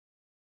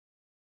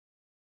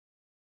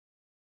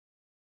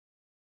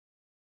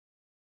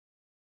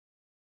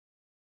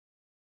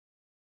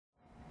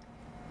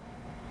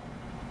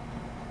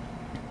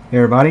Hey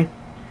everybody,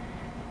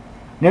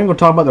 now I'm going to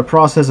talk about the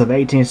process of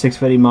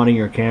 18650 modding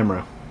your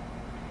camera.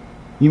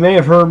 You may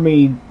have heard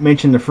me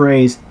mention the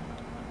phrase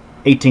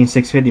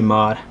 18650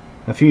 mod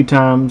a few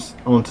times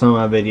on some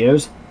of my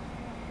videos.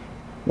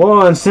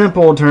 Well, in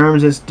simple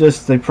terms, it's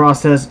just the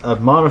process of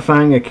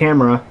modifying a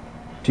camera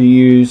to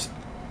use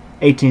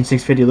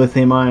 18650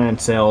 lithium-ion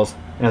cells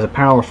as a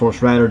power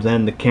source rather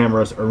than the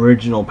camera's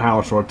original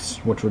power source,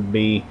 which would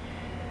be,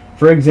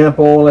 for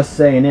example, let's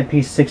say an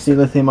MP60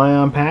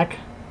 lithium-ion pack.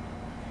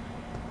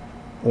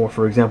 Or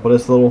for example,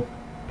 this little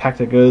pack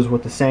that goes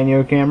with the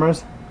Sanyo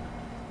cameras.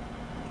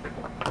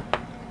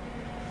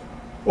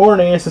 Or in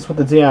the instance with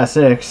the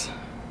Zi6,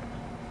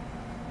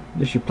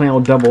 just your plain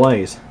old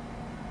AA's.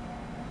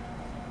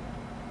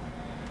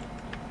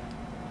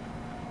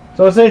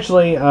 So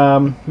essentially,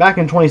 back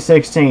in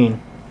 2016,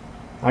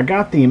 I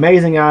got the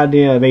amazing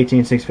idea of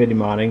 18650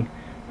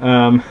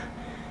 modding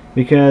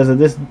because of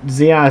this not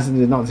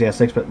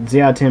Zi6, but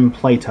Zi10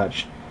 Play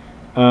Touch.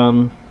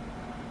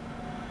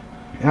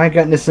 I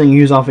got this thing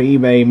used off of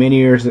eBay many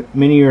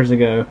years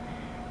ago.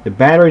 The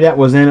battery that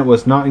was in it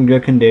was not in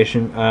good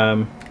condition.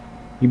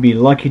 You'd be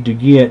lucky to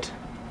get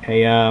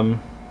an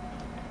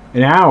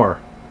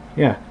hour.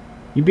 Yeah,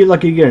 you'd be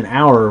lucky to get an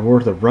hour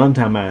worth of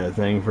runtime out of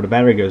the thing before the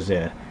battery goes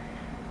dead.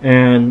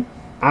 And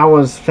I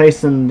was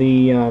facing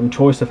the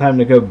choice of having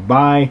to go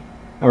buy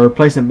a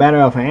replacement battery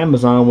off of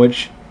Amazon,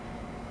 which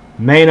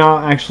may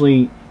not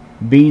actually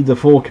be the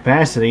full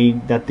capacity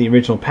that the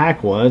original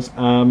pack was.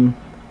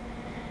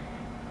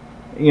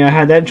 You know, I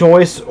had that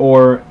choice,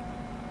 or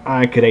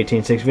I could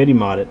 18650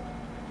 mod it.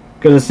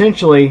 Because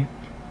essentially,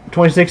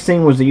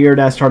 2016 was the year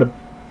that I started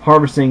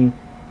harvesting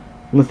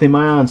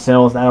lithium-ion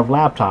cells out of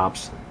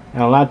laptops,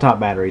 out of laptop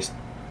batteries.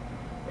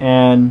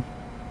 And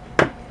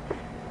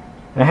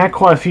I had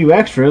quite a few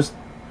extras,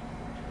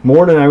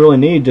 more than I really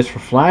needed just for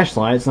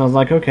flashlights, and I was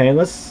like, okay,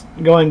 let's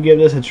go ahead and give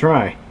this a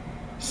try.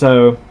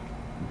 So,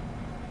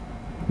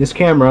 this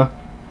camera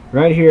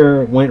right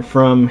here went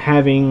from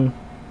having,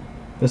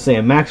 let's say,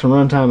 a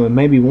maximum runtime of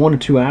maybe 1 to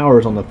 2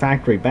 hours on the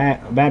factory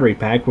battery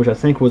pack, which I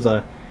think was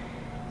a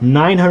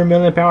 900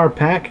 milliamp hour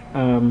pack.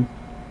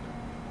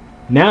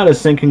 Now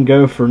this thing can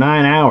go for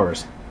 9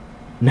 hours.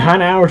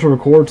 9 hours of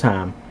record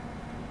time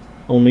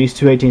on these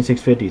two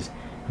 18650s.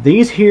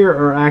 These here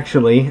are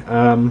actually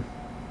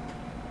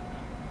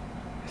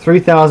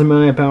 3000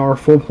 milliamp hour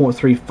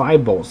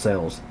 4.35 volt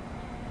cells.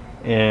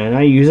 And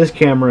I use this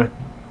camera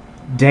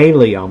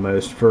daily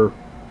almost for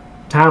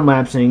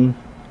time-lapsing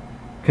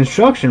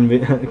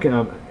construction.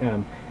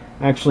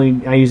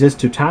 Actually, I use this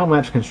to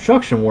time-lapse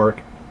construction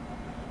work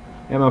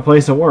at my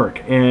place of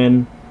work,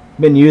 and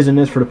been using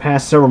this for the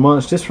past several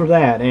months just for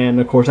that.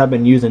 And of course, I've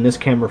been using this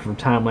camera for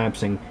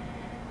time-lapsing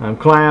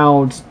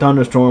clouds,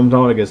 thunderstorms,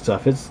 all that good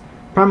stuff. It's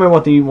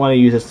primarily what I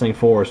use this thing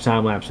for, is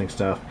time-lapsing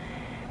stuff.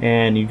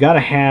 And you gotta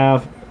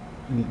have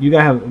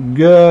a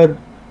good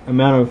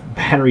amount of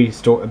battery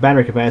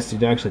capacity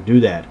to actually do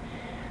that.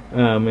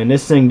 And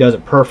this thing does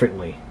it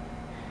perfectly.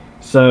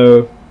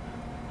 So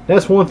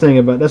that's one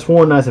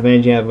nice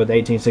advantage you have with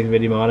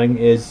 18650 modding,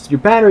 is your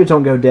batteries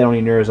don't go dead on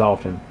you near as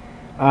often.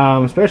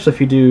 Especially if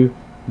you do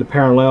the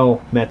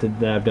parallel method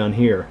that I've done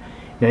here.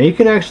 Now you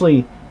can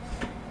actually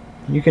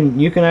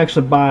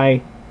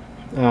buy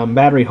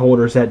battery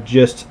holders that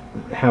just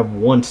have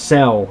one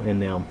cell in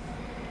them,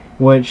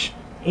 which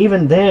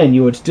even then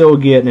you would still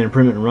get an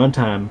improvement in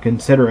runtime,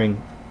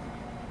 considering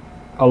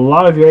a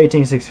lot of your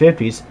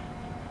 18650s,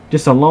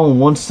 just alone,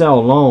 one cell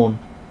alone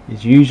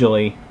is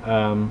usually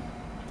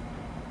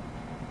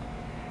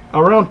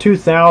around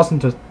 2000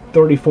 to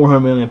 3400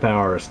 milliamp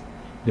hours,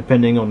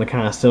 depending on the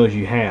kind of cells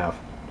you have.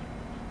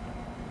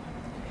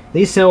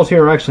 These cells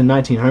here are actually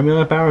 1900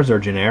 milliamp hours. They're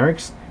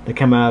generics. They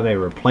come out of a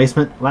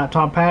replacement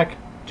laptop pack,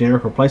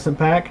 generic replacement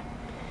pack.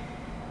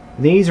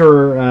 These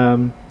are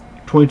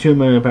 22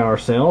 milliamp hour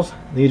cells.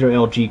 These are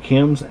LG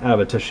Chems out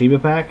of a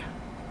Toshiba pack,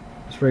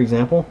 just for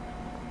example.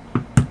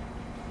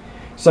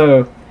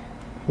 So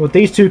with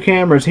these two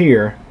cameras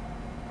here,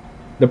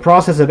 the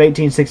process of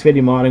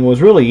 18650 modding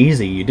was really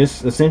easy. You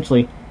just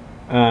essentially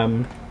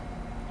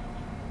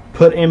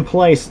put in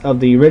place of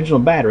the original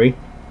battery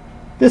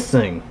this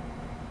thing.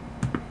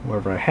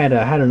 Wherever I had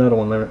another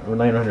one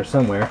laying around here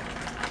somewhere.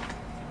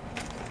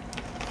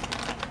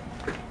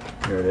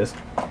 Here it is.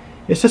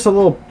 It's just a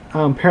little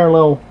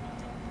parallel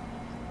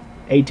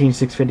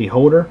 18650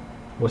 holder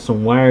with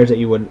some wires that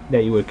you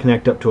would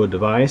connect up to a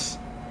device.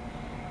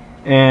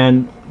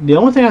 And the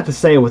only thing I have to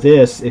say with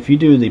this, if you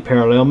do the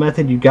parallel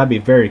method, you've got to be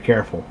very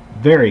careful,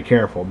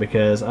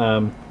 because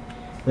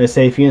let's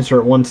say if you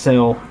insert one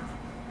cell,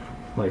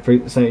 like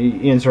say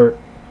you insert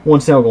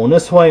one cell going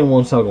this way and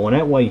one cell going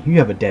that way, you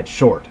have a dead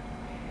short.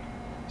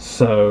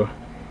 So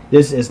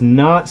this is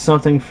not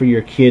something for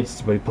your kids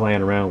to be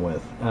playing around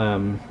with.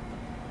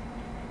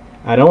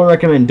 I don't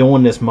recommend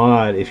doing this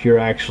mod if you're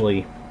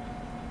actually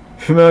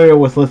familiar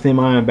with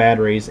lithium-ion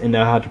batteries and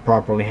know how to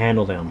properly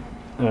handle them.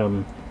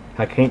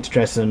 I can't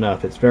stress it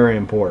enough. It's very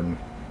important.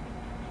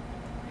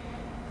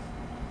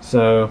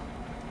 So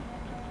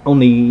on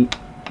the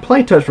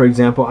Play Touch, for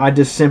example, I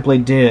just simply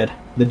did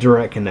the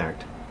direct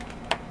connect.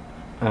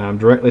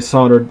 Directly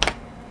soldered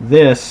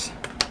this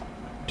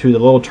to the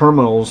little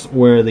terminals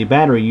where the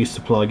battery used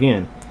to plug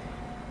in.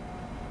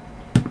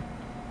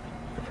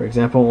 For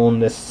example, on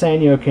this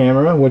Sanyo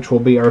camera, which will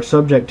be our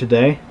subject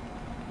today,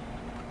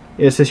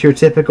 is this your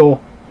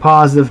typical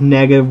positive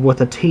negative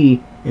with a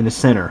T in the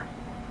center.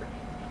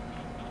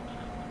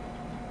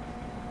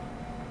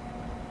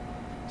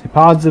 So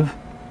positive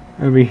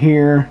over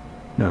here,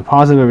 no,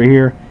 positive over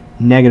here,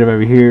 negative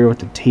over here with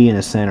the T in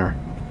the center.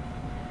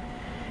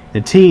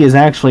 The T is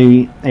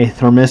actually a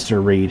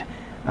thermistor read.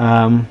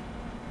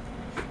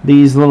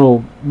 These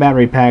little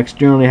battery packs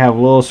generally have a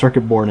little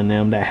circuit board in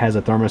them that has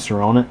a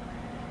thermistor on it,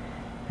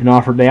 and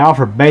they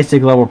offer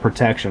basic level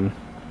protection.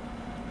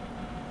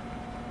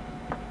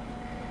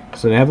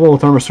 So they have a little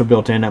thermistor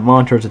built in that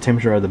monitors the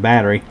temperature of the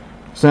battery,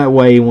 so that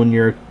way when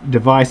your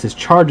device is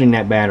charging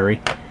that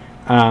battery,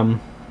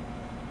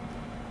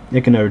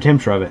 it can know the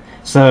temperature of it.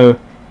 So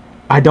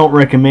I don't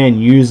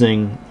recommend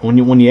using, when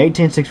you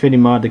 18650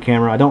 mod the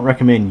camera, I don't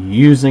recommend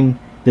using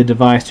the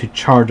device to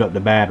charge up the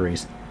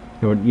batteries.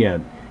 Yeah,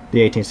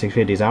 the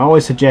 18650s. I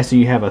always suggest that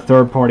you have a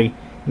third party,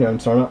 a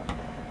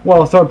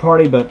third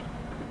party, but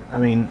I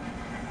mean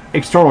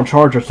external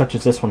charger such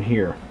as this one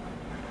here.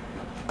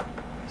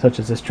 Such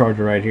as this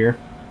charger right here,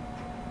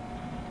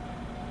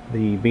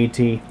 the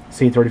BT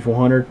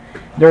C3400.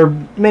 There are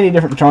many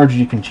different chargers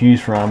you can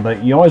choose from,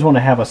 but you always want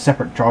to have a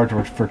separate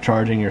charger for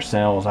charging your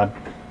cells. At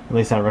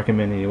least I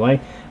recommend anyway.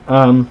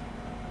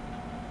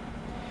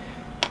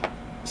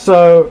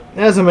 So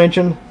as I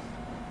mentioned,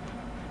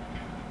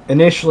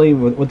 initially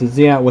with the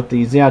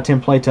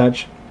Zi10 Play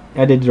Touch,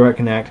 I did direct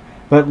connect,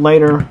 but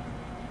later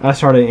I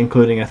started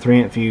including a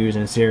 3-amp fuse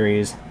in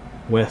series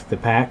with the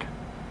pack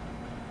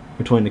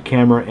between the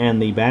camera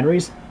and the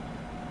batteries,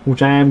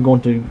 which I am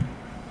going to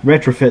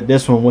retrofit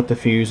this one with the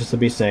fuse just to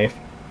be safe.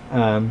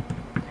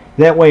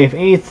 That way if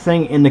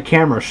anything in the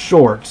camera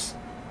shorts,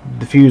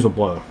 the fuse will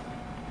blow.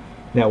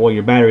 That way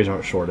your batteries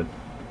aren't shorted.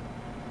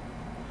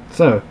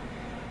 So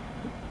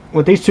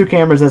with these two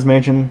cameras, as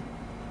mentioned,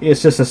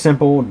 it's just a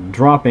simple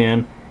drop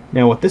in.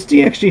 Now with this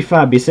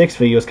DXG5B6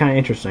 video, it's kind of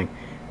interesting,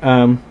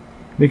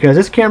 because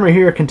this camera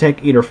here can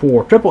take either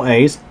 4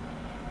 AAAs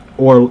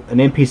or an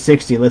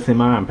MP60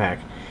 lithium-ion pack.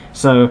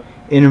 So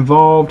it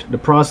involved the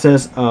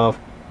process of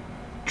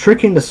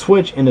tricking the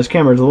switch in this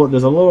camera.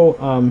 There's a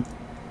little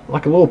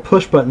like a little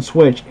push button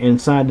switch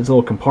inside this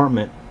little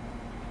compartment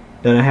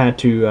that I had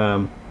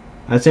to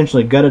I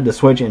essentially gutted the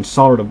switch and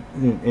soldered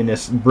and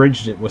this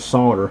bridged it with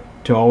solder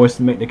to always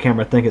make the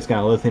camera think it's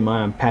got a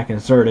lithium-ion pack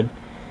inserted.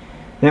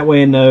 That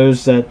way it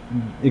knows that,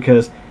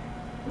 because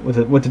with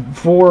the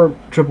 4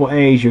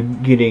 AAAs you're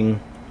getting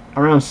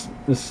around,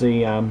 let's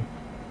see, around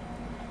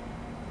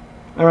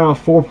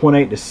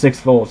 4.8 to 6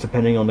 volts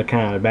depending on the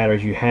kind of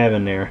batteries you have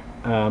in there.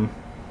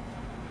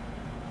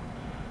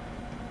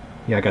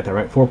 Yeah, I got that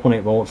right.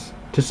 4.8 volts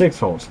to 6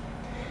 volts,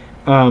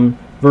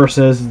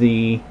 versus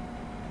the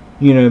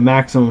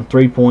maximum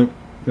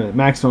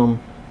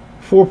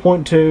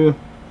 4.2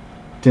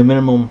 to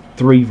minimum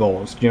 3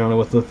 volts generally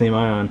with lithium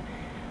ion,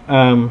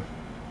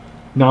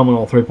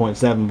 nominal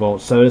 3.7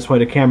 volts. So this way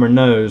the camera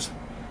knows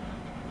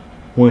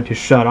when to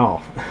shut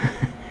off.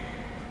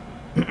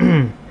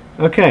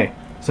 Okay,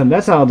 so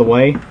that's out of the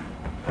way.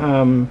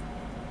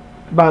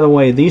 By the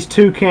way, these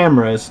two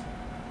cameras,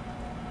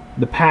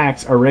 the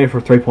packs are rated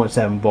for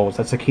 3.7 volts.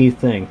 That's a key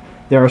thing.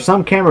 There are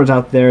some cameras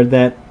out there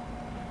that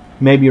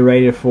may be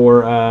rated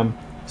for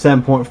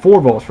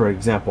 7.4 volts, for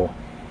example.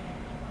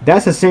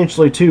 That's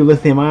essentially 2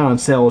 lithium-ion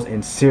cells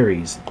in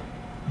series.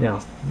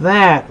 Now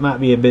that might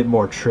be a bit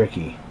more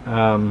tricky.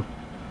 I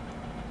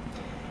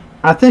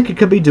think it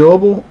could be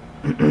doable,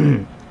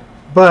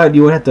 but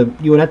you would have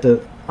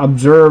to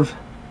observe.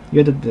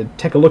 You have to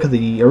take a look at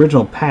the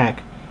original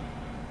pack,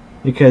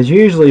 because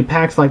usually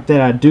packs like that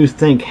I do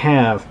think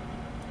have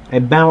a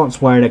balance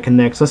wire that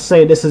connects. Let's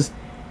say this is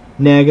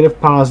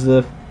negative,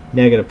 positive,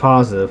 negative,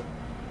 positive.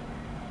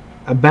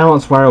 A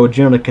balance wire would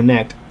generally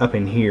connect up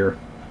in here.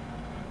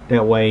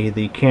 That way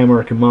the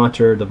camera can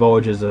monitor the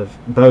voltages of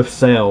both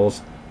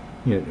cells,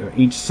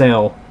 each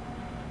cell,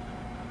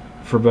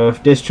 for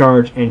both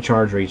discharge and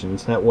charge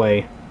regions. That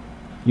way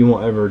you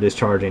won't ever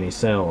discharge any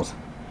cells.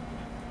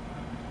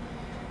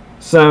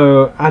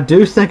 So I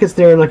do think it's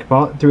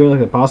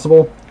theoretically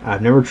possible.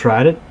 I've never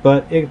tried it,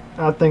 but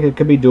I think it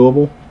could be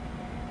doable.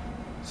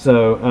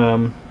 So,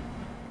 a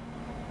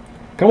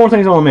couple more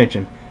things I want to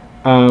mention.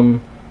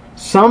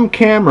 Some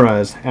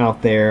cameras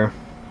out there,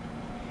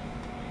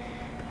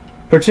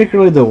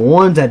 particularly the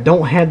ones that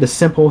don't have the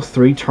simple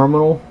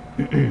 3-terminal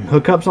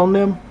hookups on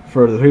them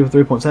for the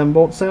 3.7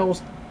 volt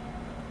cells.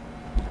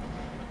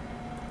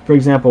 For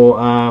example,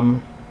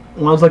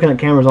 when I was looking at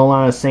cameras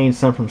online, I was seeing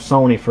some from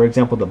Sony. For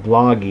example, the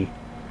Bloggy,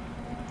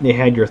 they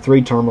had your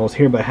 3 terminals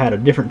here, but had a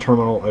different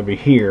terminal over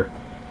here.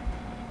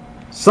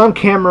 Some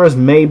cameras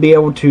may be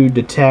able to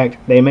detect.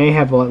 They may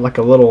have like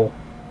a little,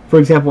 for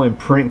example, in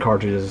print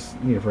cartridges.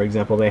 For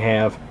example, they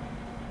have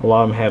a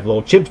lot of them have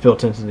little chips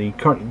built into the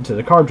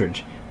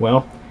cartridge.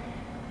 Well,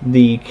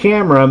 the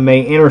camera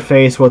may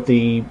interface with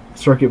the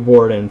circuit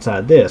board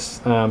inside this.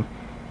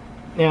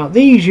 Now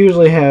these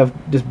usually have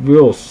just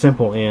real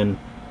simple in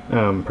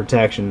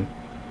protection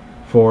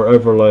for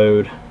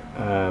overload,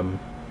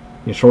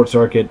 short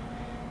circuit,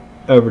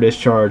 over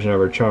discharge, and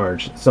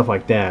overcharge, stuff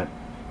like that.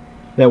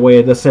 That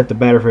way, let's set the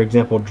battery, for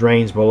example,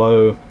 drains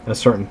below a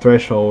certain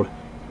threshold,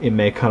 it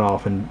may cut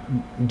off and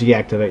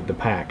deactivate the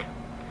pack.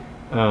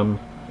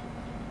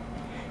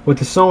 With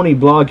the Sony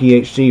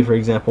Bloggy HD, for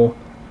example,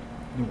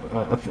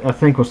 I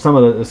think with some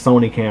of the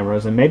Sony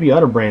cameras, and maybe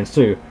other brands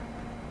too,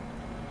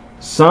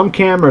 some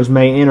cameras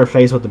may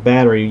interface with the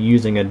battery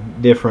using a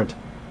different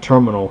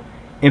terminal.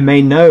 It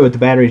may know if the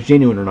battery is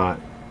genuine or not.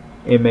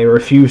 It may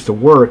refuse to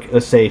work,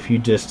 let's say if you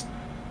just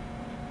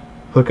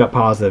hook up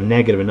positive,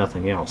 negative, and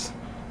nothing else.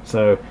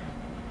 So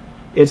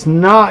it's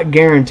not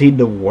guaranteed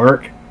to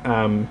work.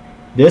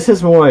 This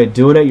is more a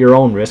do it at your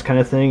own risk kind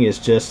of thing. It's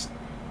just,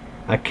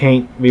 I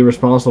can't be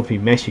responsible if you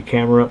mess your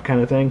camera up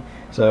kind of thing.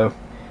 So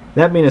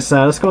that being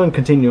aside, let's go ahead and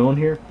continue on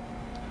here.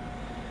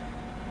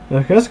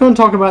 Okay, let's go and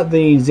talk about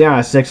the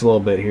Zi6 a little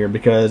bit here,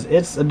 because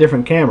it's a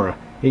different camera.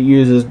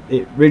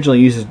 It originally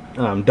uses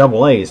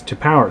AA's to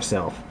power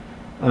itself,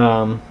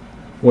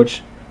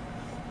 which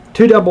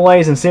 2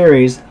 AA's in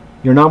series,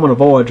 your nominal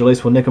voltage, at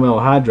least with nickel metal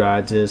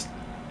hydrides, is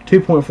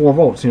 2.4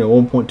 volts.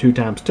 1.2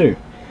 times 2.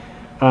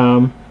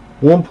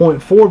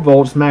 1.4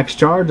 volts max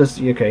charge. That's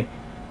okay.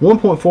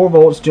 1.4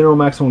 volts general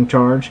maximum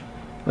charge.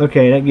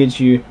 Okay, that gets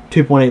you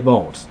 2.8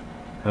 volts.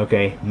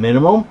 Okay,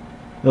 minimum.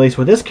 At least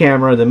with this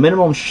camera, the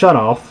minimum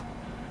shutoff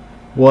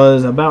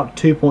was about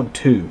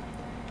 2.2.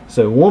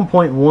 So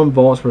 1.1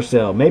 volts per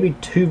cell, maybe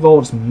 2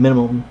 volts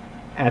minimum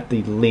at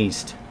the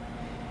least.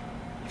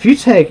 If you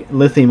take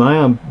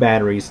lithium-ion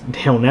batteries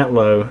down that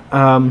low,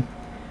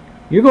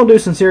 you're going to do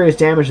some serious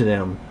damage to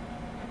them.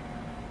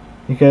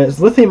 Because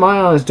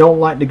lithium-ions don't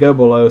like to go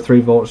below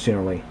 3 volts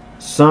generally.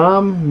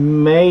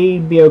 Some may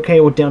be okay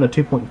with down to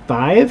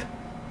 2.5.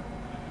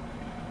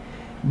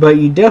 But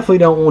you definitely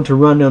don't want to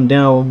run them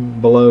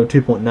down below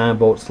 2.9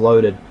 volts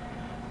loaded.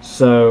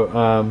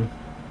 So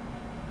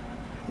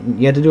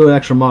you have to do an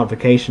extra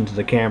modification to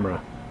the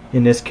camera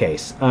in this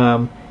case.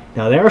 Now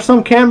there are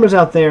some cameras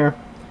out there,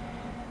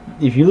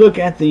 if you look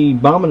at the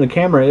bottom of the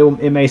camera,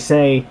 it may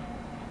say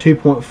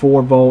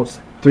 2.4 volts,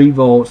 3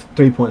 volts,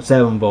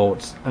 3.7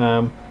 volts.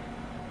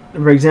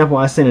 For example,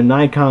 I seen a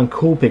Nikon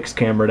Coolpix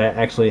camera that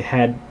actually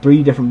had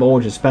 3 different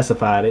voltages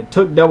specified. It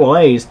took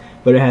AA's,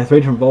 but it had 3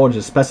 different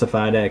voltages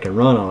specified that it can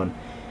run on.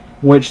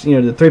 Which, the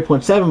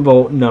 3.7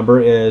 volt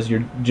number is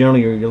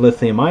generally your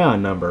lithium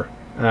ion number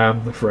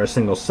for a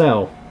single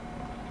cell.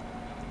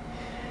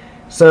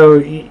 So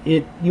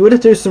you would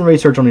have to do some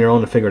research on your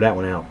own to figure that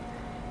one out.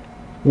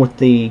 With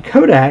the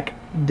Kodak,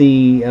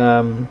 the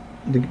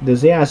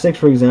Zi6,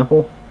 for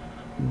example,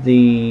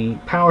 the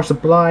power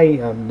supply,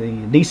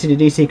 the DC to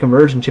DC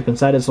conversion chip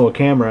inside this little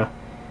camera,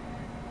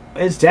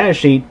 its data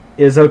sheet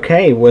is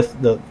okay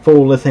with the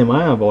full lithium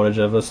ion voltage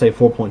of, let's say,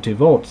 4.2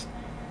 volts.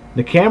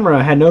 The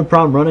camera had no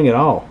problem running at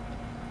all.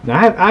 Now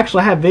I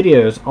actually have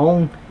videos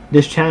on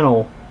this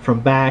channel from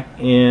back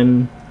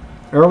in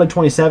early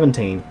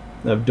 2017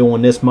 of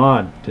doing this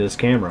mod to this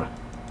camera.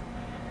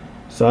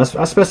 So I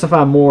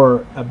specify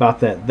more about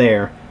that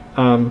there.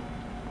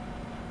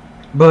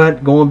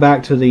 But going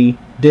back to the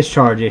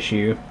discharge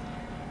issue,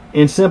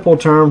 in simple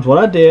terms, what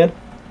I did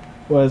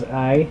was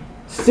I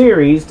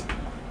seriesed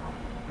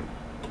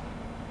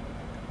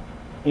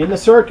in the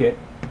circuit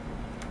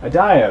a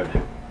diode.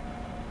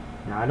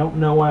 Now I don't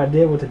know what I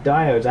did with the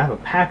diodes. I have a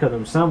pack of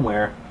them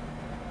somewhere.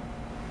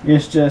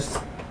 It's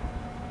just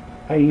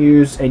I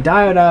used a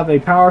diode out of a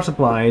power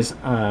supply's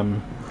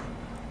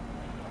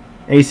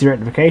AC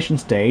rectification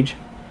stage.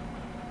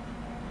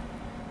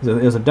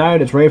 There's a diode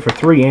that's rated for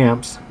 3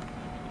 amps.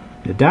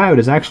 The diode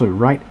is actually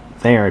right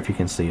there, if you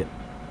can see it.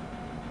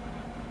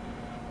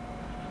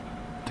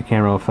 If the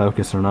camera will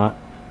focus or not.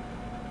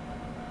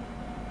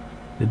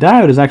 The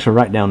diode is actually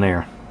right down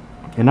there.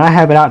 And I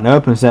have it out in the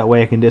open so that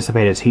way it can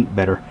dissipate its heat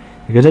better,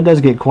 because it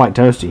does get quite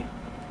toasty.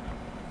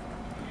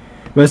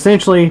 But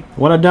essentially,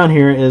 what I've done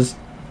here is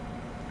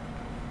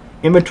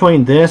in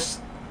between this,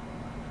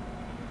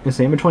 and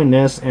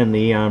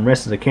the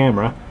rest of the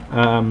camera,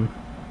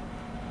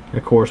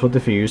 of course with the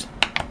fuse,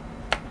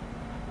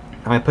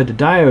 I put the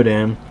diode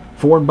in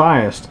forward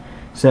biased,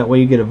 so that way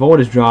you get a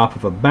voltage drop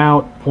of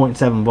about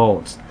 0.7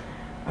 volts.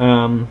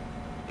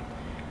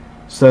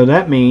 So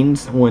that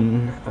means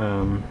when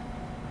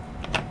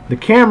the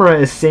camera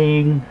is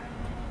seeing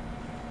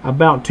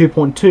about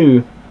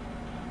 2.2,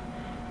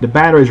 the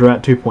batteries are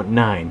at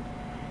 2.9,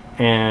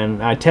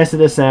 and I tested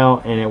this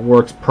out and it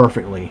works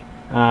perfectly.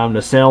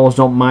 The cells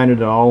don't mind it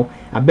at all.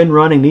 I've been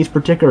running these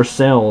particular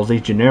cells,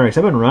 these generics,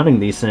 I've been running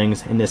these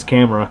things in this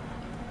camera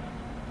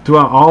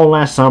throughout all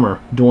last summer,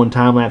 doing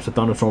time-lapse of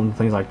thunderstorms and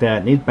things like that.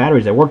 And these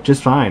batteries, they work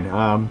just fine.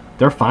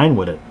 They're fine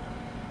with it.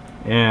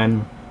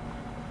 And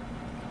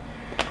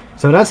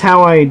so that's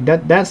how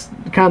that's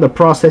kind of the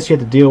process you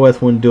have to deal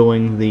with when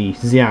doing the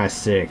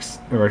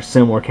Zi6 or a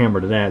similar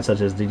camera to that, such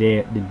as the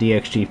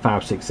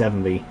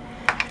DXG567V.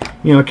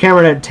 you know, a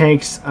camera that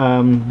takes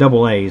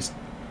double A's.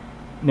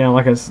 Now,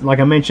 like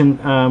I mentioned,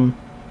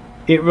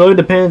 it really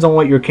depends on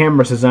what your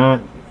camera's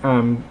designed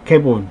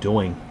capable of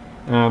doing.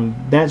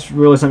 That's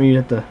really something you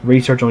have to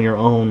research on your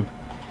own.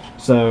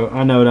 So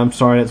I know that I'm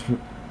sorry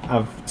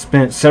I've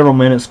spent several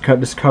minutes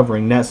just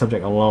covering that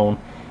subject alone.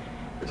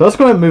 So let's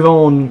go ahead and move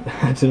on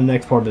to the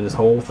next part of this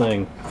whole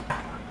thing,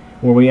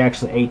 where we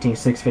actually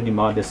 18650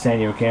 mod this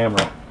Sanyo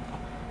camera.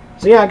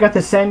 So yeah, I got the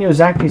Sanyo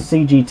Xacti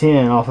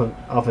CG10 off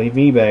of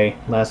eBay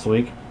last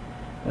week.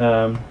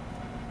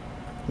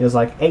 It was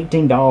like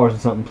 $18 and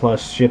something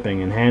plus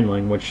shipping and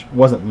handling, which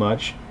wasn't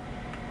much.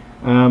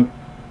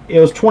 It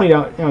was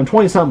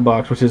 20 something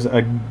bucks, which is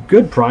a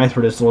good price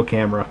for this little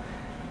camera.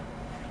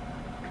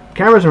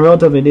 Camera's in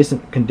relatively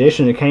decent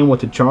condition. It came with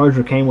the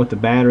charger, came with the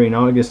battery, and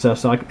all that good stuff.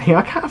 So I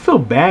kind of feel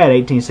bad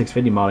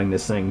 18650 modding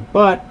this thing,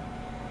 but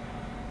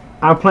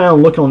I plan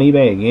on looking on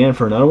eBay again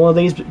for another one of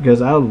these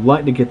because I would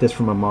like to get this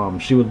for my mom.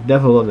 She would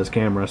definitely love this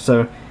camera.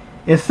 So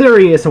in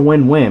theory, it's a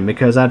win-win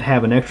because I'd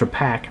have an extra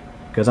pack,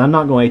 because I'm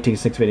not going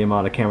 18650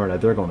 mod a camera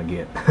that they're going to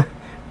get.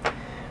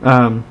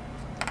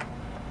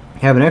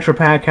 Have an extra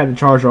pack, have the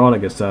charger, all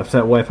that good stuff. So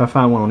that way, if I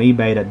find one on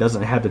eBay that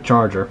doesn't have the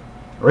charger,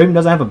 or even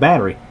doesn't have a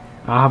battery,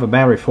 I'll have a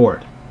battery for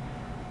it.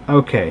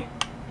 Okay,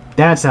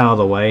 that's out of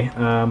the way.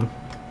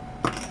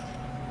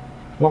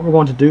 What we're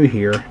going to do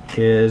here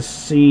is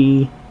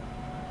see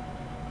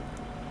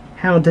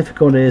how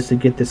difficult it is to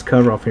get this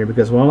cover off here,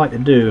 because what I like to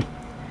do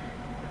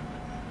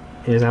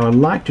is I would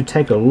like to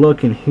take a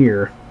look in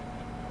here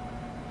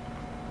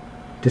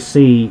to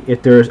see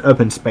if there's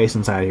open space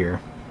inside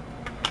here.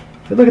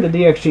 If you look at the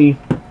DXG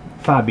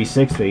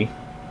 5B6V,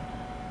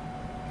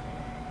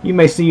 you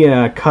may see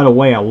cut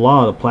away a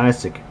lot of the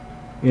plastic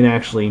and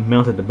actually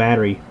mounted the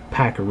battery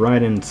pack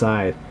right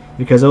inside,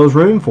 because there was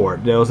room for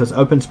it. There was this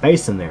open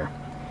space in there.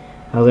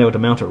 I was able to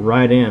mount it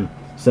right in,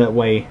 so that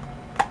way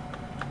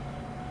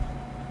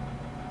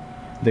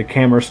the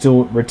camera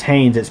still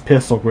retains its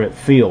pistol grip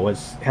feel. It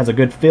has a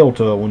good feel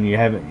to it when you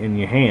have it in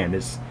your hand.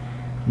 It's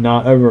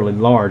not overly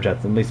large,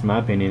 at least in my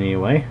opinion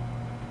anyway.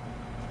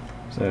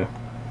 So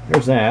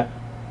there's that.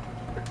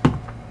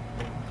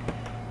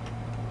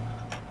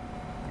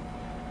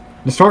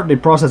 To start the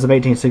process of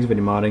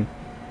 18650 modding,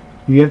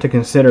 you have to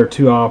consider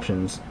two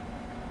options.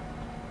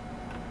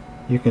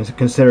 You can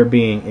consider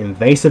being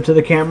invasive to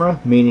the camera,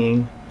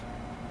 meaning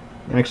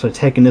actually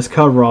taking this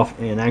cover off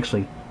and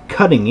actually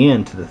cutting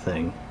into the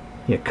thing.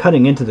 Yeah,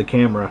 cutting into the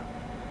camera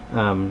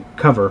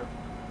cover.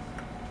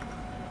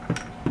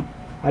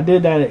 I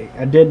did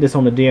this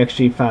on the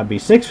DXG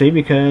 5B6V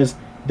because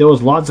there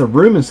was lots of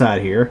room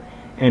inside here,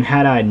 and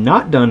had I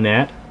not done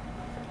that,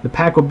 the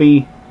pack would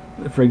be,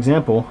 for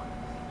example,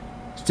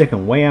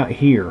 sticking way out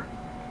here.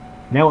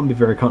 And that wouldn't be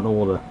very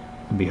comfortable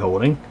to be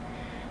holding.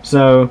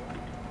 So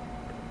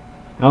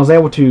I was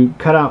able to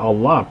cut out a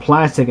lot of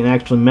plastic and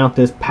actually mount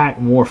this pack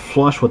more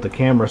flush with the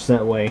camera, so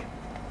that way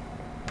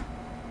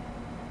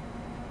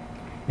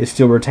it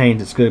still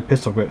retains its good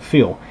pistol grip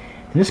feel.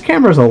 And this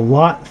camera is a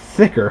lot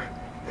thicker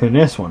than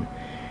this one.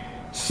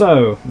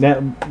 So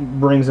that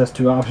brings us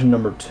to option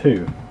number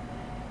 2.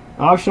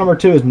 Option number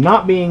 2 is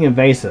not being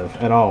invasive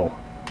at all.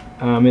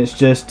 It's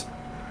just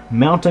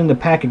mounting the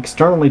pack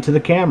externally to the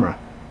camera.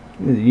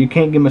 You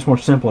can't get much more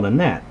simple than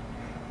that.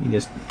 You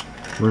just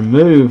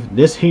remove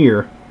this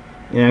here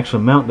and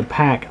actually mount the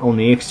pack on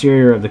the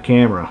exterior of the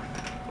camera.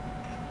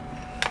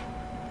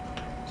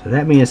 So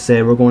that being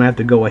said, we're going to have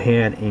to go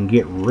ahead and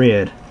get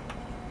rid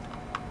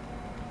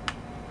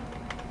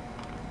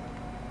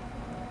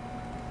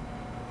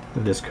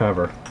of this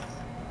cover.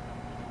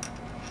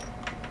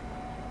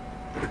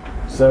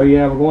 So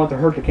yeah, we're going to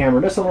have to hurt the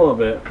camera just a little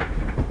bit.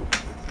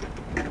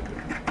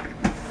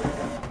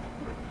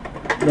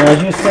 Now,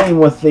 as you've seen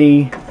with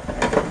the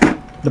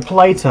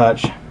Play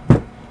Touch,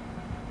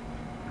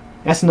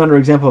 that's another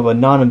example of a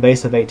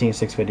non-invasive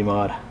 18650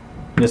 mod.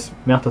 Just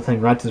mount the thing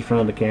right to the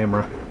front of the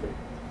camera.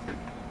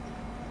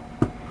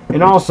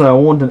 And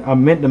also, I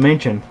meant to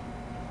mention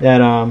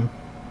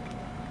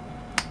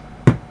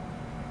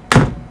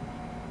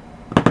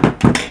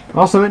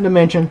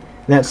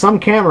that some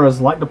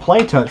cameras, like the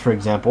Play Touch, for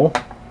example,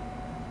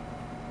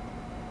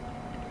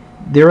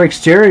 their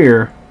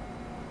exterior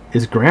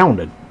is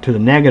grounded to the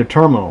negative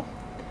terminal.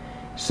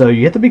 So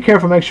you have to be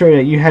careful, make sure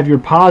that you have your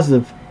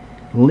positive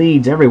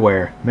leads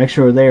everywhere. Make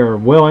sure they are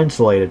well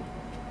insulated.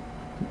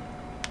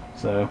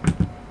 So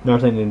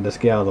another thing to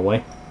just get out of the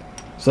way.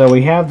 So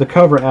we have the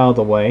cover out of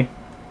the way.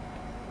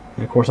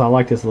 And of course, I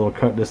like this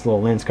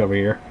little lens cover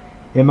here.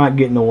 It might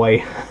get in the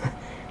way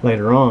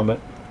later on, but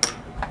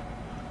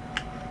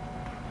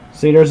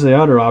see, there's the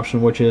other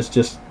option, which is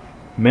just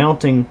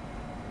mounting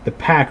the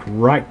pack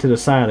right to the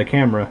side of the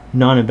camera,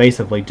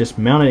 non-invasively. Just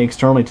mount it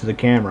externally to the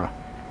camera.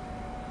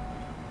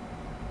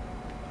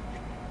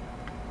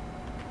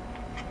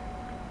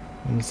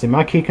 And see,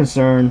 my key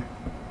concern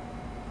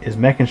is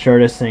making sure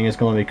this thing is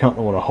going to be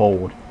comfortable to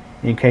hold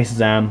in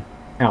cases I'm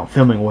out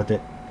filming with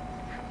it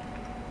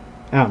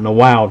out in the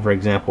wild, for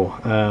example,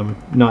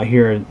 not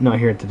here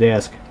at the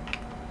desk.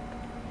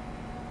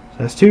 So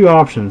that's two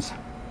options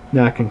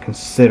that I can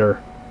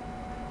consider.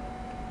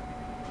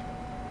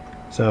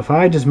 So if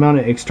I just mount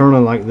it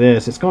externally like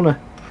this, it's gonna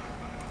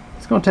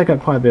take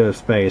up quite a bit of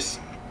space.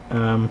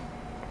 Now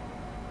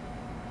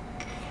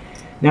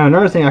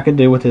another thing I could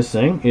do with this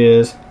thing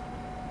is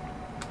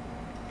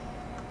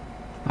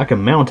I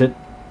can mount it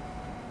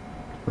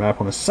right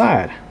up on the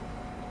side.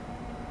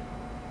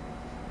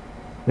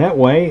 That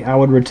way I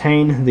would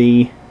retain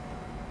the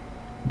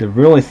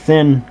really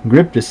thin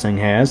grip this thing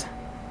has.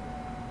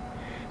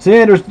 So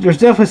yeah, there's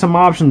definitely some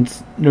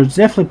options. There's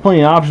definitely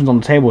plenty of options on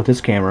the table with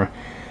this camera.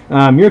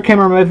 Your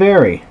camera may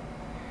vary.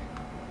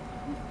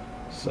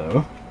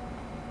 So,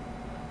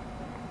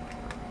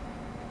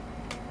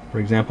 for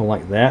example,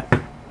 like that.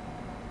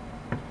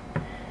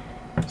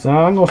 So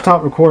I'm going to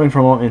stop recording for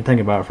a moment and think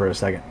about it for a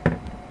second.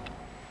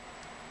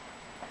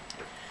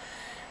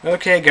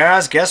 Okay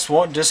guys, guess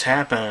what just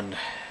happened?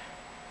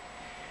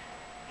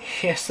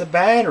 Yes, the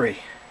battery.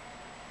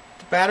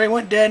 The battery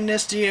went dead in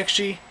this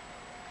DXG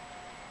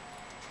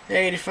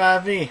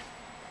 85V.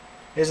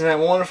 Isn't that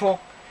wonderful?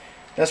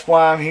 That's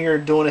why I'm here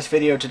doing this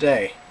video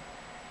today.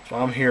 So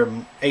I'm here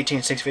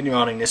 18.6 video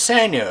mounting this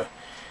Sanyo.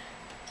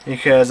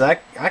 Because I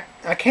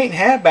can't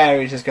have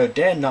batteries just go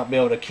dead and not be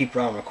able to keep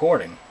on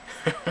recording.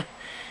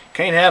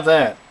 Can't have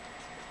that.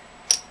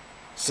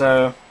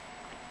 So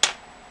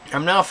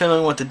I'm now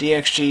filming with the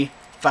DXG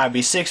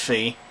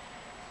 5B6V,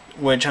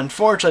 which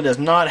unfortunately does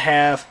not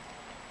have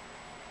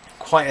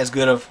quite as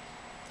good of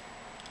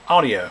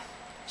audio.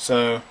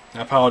 So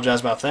I apologize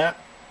about that.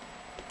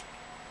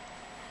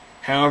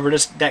 However,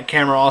 that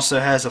camera also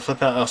has a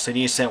flip out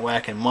LCD set where I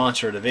can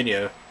monitor the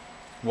video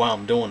while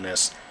I'm doing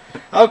this.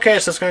 Okay,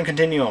 so let's go and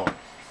continue on.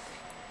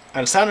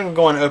 I decided to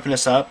go and open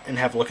this up and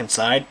have a look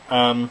inside.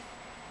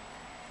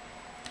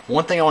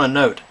 One thing I want to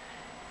note,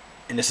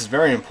 and this is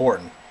very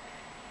important,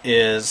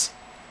 is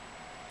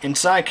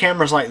inside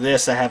cameras like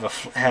this that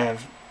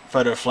have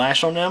photo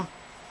flash on them,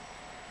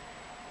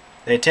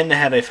 they tend to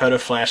have a photo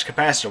flash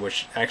capacitor,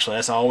 which actually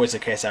that's always the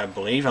case, I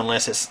believe,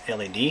 unless it's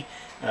LED.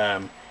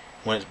 But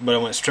when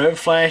it's strobe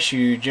flash,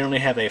 you generally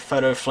have a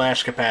photo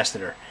flash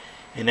capacitor,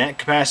 and that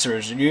capacitor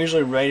is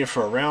usually rated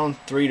for around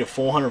 300 to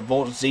 400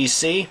 volts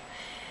DC,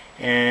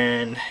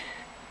 and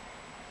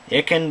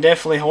it can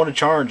definitely hold a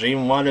charge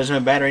even while there's no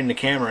battery in the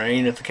camera,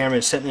 even if the camera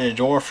is sitting in a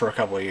drawer for a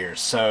couple of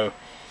years. So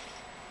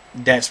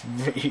it's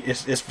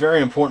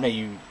very important that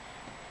you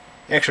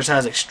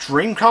exercise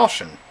extreme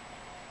caution.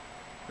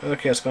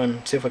 Okay, let's go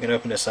and see if we can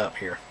open this up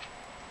here.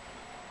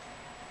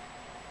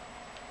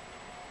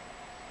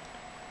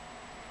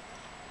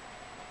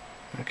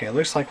 Okay, it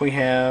looks like we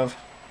have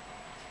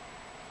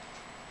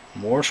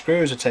more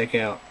screws to take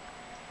out.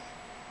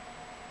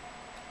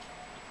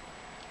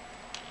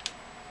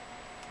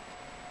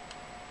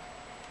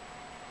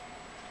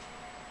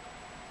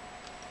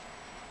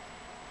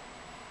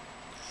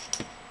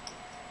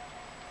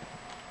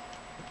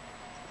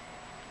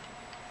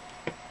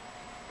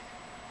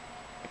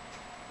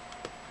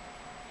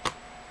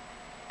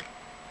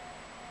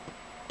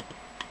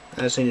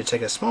 I just need to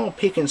take a small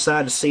peek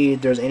inside to see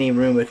if there's any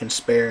room we can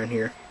spare in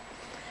here.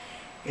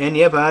 And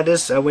yep,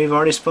 we've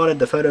already spotted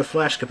the photo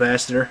flash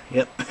capacitor.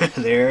 Yep,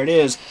 there it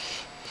is.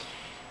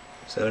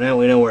 So now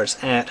we know where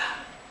it's at.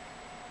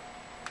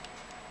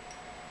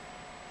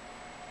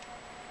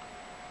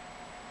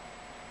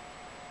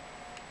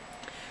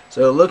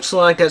 So it looks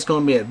like that's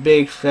going to be a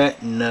big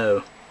fat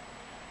no.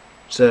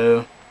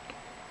 So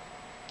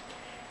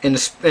in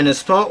the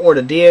spot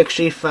where the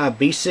DXG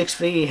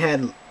 5B6V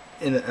had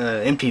an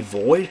empty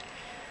void,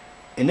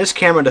 in this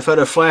camera the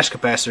photo flash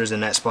capacitor is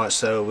in that spot,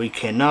 so we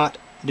cannot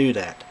do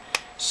that.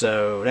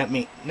 So that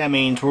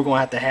means we're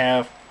going to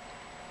have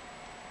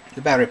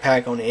the battery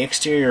pack on the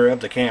exterior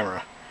of the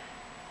camera.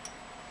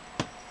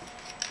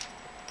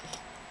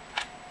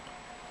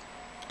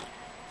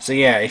 So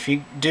yeah, if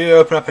you do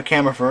open up a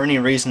camera for any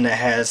reason that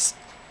has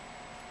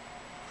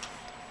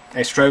a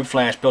strobe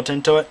flash built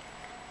into it,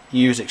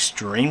 use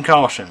extreme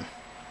caution,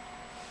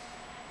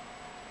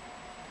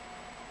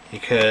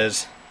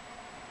 because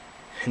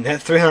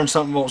that 300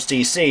 something volts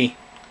DC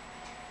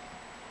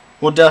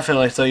will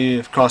definitely throw you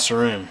across the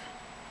room.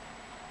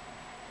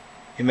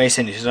 It may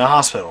send you to the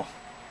hospital.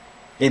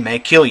 It may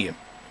kill you.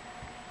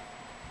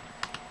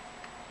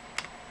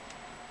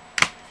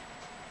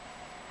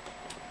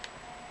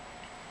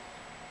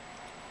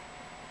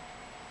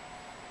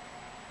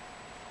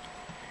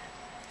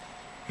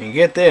 And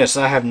get this,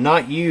 I have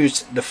not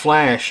used the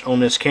flash on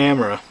this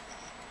camera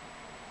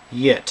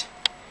yet.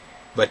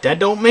 But that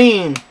doesn't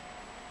mean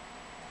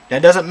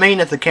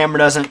that the camera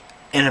doesn't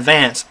in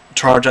advance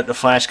charge up the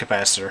flash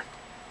capacitor.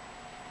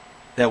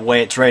 That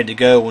way it's ready to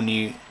go when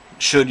you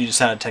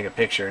decide to take a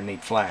picture and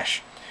need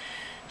flash.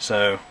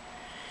 So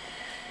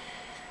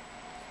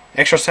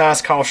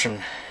exercise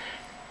caution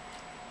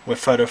with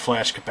photo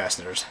flash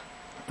capacitors.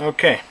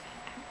 Okay.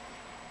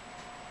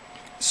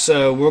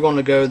 So we're going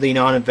to go the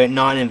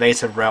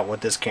non-invasive route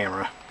with this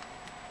camera.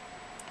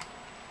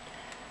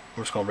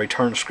 We're just going to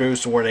return the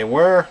screws to where they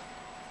were.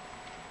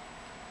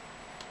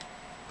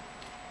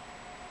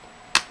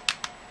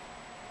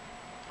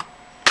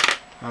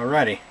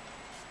 Alrighty.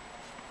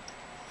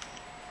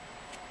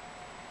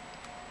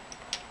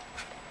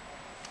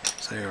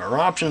 So our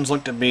options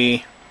look to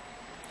be,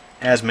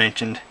 as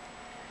mentioned,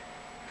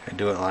 I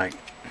do it like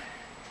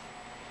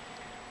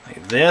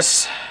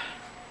this.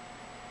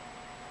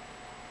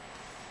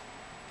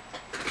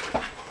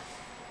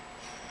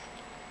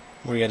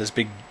 We got this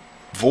big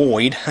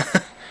void,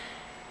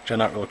 which I'm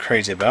not really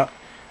crazy about.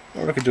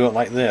 Or we could do it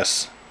like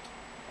this.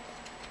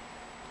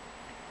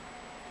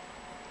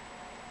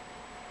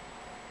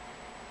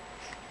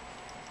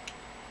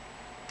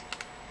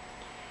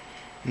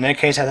 In that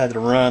case, I'd have to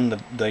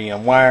run the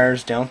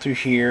wires down through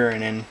here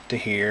and then to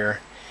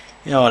here,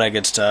 you know, all that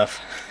good stuff.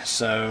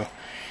 So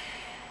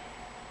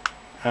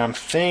I'm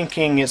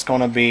thinking it's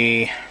going to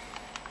be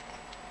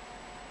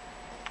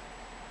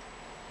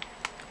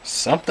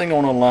something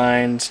on the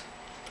lines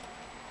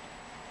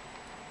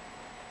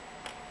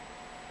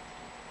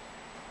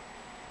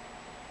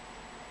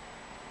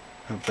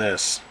of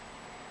this.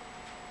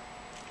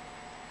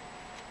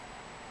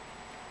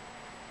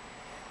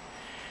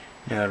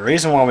 Now, the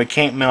reason why we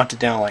can't mount it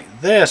down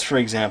like this, for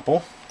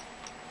example,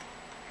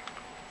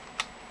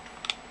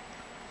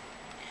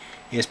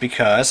 is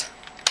because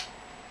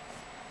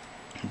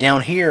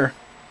down here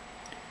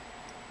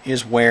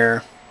is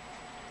where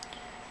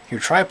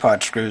your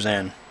tripod screws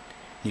in.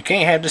 You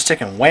can't have this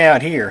sticking way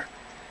out here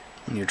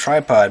when your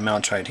tripod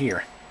mounts right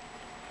here.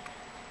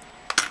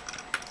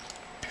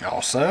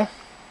 Also,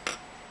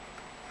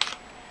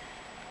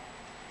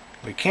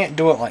 we can't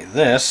do it like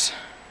this.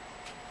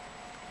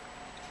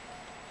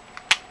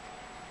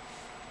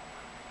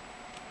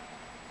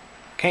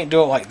 Can't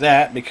do it like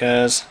that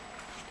because,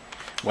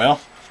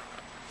 well,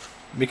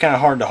 it'd be kind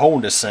of hard to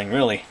hold this thing,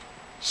 really.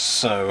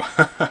 So,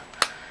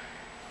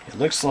 it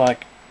looks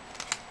like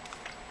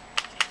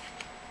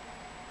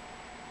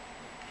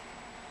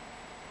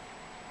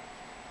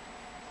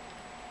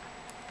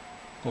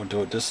we'll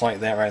do it just like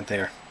that right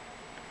there.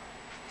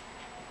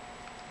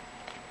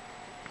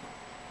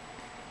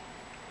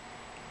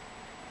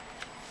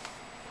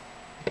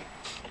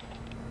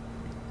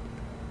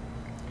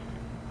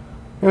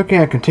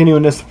 Okay,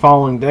 continuing this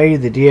following day,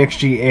 the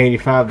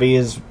DXG85V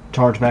is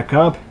charged back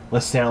up.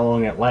 Let's see how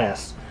long it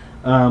lasts.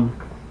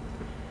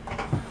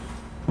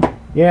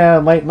 Yeah,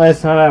 late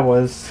last night I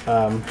was,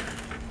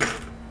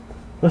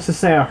 let's just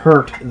say I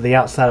hurt the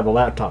outside of a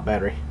laptop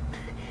battery.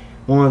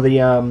 One of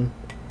the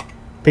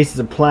pieces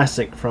of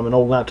plastic from an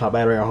old laptop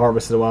battery I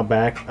harvested a while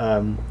back,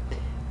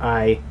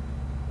 I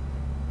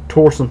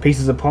tore some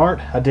pieces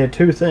apart. I did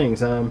two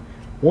things.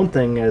 One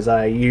thing is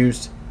I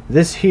used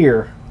this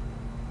here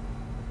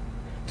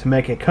to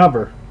make a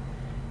cover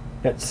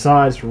that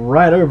slides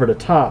right over the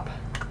top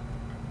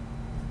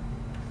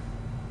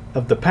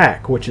of the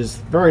pack, which is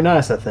very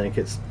nice. I think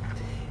it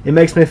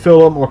makes me feel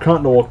a lot more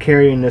comfortable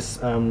carrying this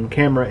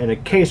camera in a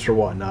case or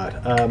whatnot.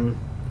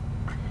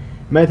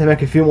 May have to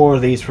make a few more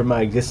of these for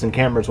my existing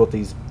cameras with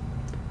these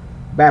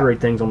battery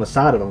things on the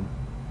side of them.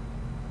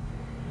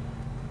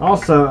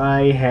 Also,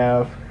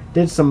 I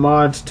did some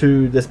mods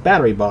to this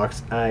battery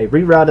box. I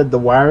rerouted the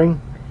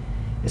wiring.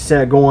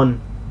 Instead of going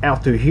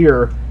out through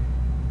here,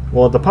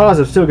 well, the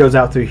positive still goes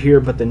out through here,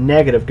 but the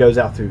negative goes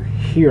out through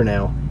here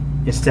now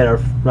instead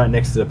of right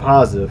next to the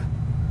positive.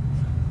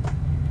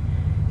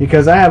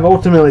 Because I have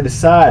ultimately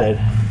decided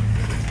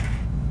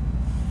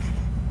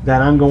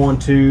that I'm going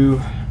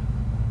to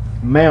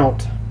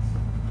mount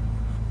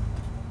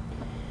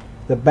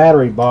the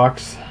battery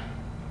box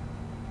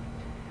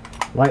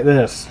like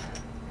this.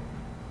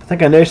 I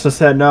think I initially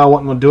said no, I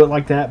wasn't going to do it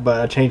like that, but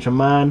I changed my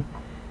mind.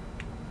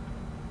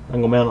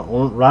 I'm going to mount it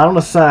right on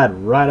the side,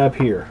 right up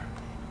here.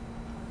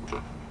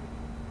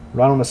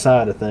 Right on the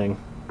side of the thing.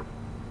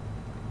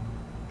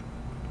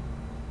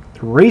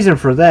 The reason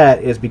for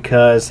that is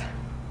because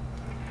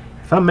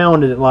if I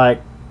mounted it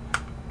like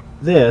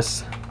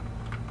this,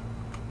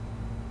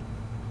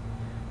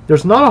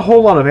 there's not a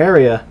whole lot of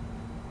area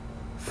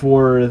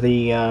for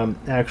the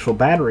actual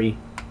battery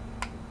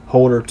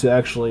holder to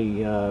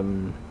actually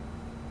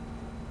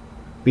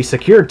be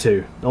secured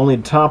to. Only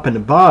the top and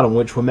the bottom,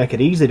 which will make it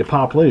easy to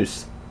pop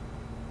loose.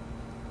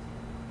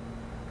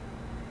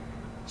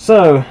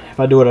 So, if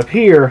I do it up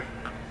here,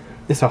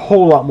 it's a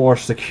whole lot more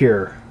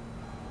secure.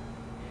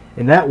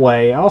 And that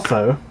way,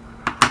 also,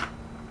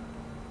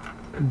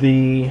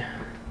 the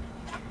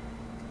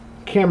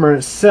camera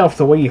itself,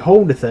 the way you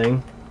hold the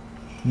thing,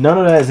 none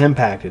of that is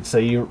impacted.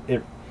 So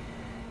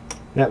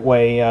that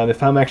way,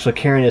 if I'm actually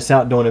carrying this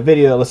out doing a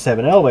video, let's say of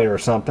an elevator or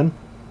something,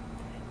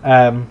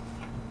 I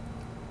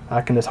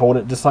can just hold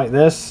it just like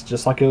this,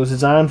 just like it was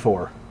designed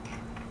for.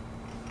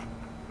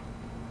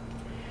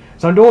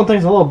 So I'm doing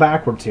things a little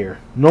backwards here.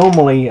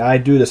 Normally I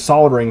do the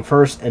soldering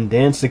first and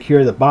then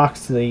secure the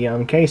box to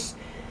the case,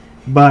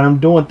 but I'm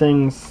doing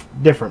things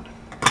different.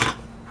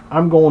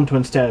 I'm going to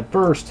instead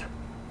first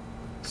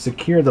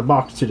secure the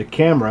box to the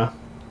camera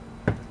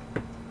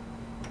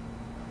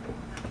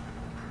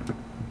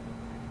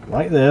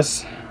like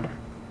this,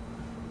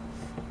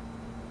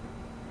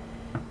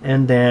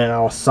 and then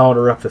I'll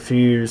solder up the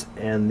fuse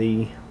and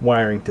the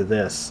wiring to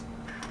this.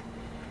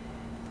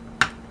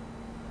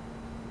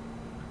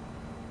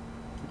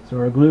 So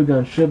our glue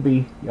gun should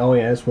be, oh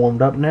yeah, it's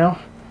warmed up now.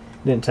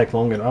 Didn't take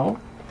long at all.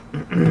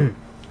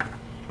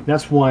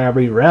 That's why I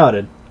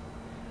rerouted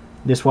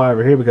this wire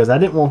over here, because I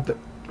didn't want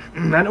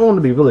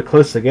to be really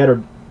close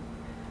together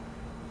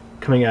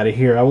coming out of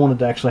here. I wanted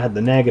to actually have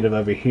the negative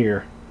over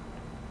here.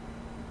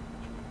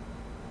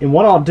 And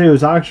what I'll do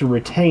is I'll actually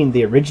retain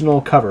the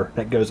original cover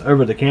that goes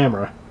over the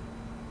camera,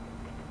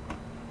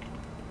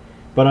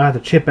 but I have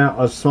to chip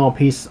out a small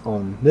piece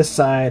on this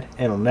side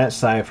and on that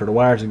side for the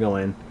wires to go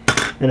in,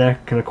 and I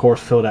can of course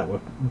fill that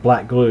with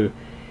black glue.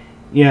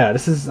 Yeah,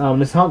 this is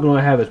this hot glue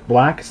I have is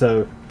black,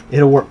 so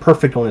it'll work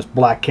perfect on this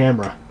black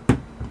camera.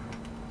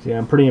 See,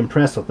 I'm pretty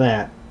impressed with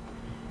that.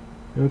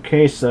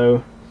 Okay,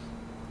 so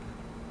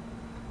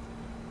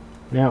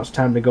now it's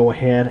time to go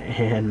ahead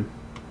and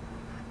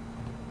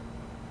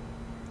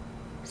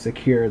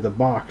secure the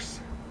box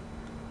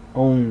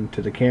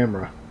onto the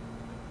camera.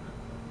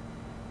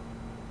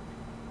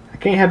 I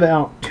can't have it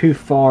out too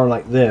far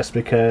like this,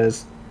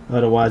 because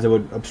otherwise it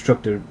would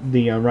obstruct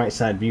the right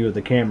side view of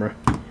the camera.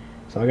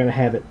 So I'm going to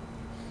have it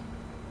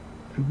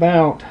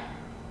about,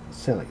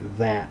 say, like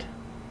that.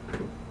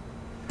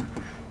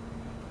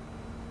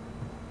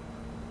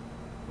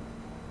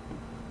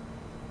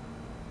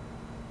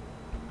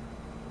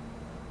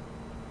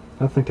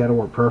 I think that'll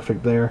work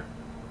perfect there.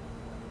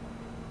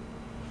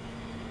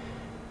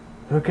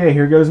 Okay,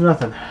 here goes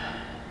nothing.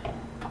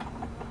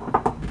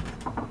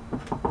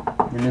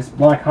 And this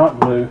black hot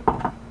glue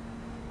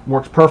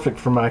works perfect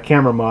for my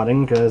camera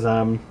modding, because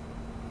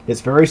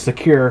it's very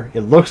secure,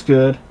 it looks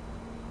good,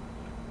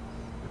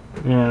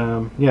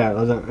 and yeah,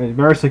 it's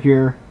very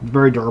secure,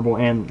 very durable,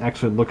 and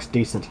actually looks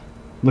decent.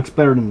 Looks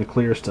better than the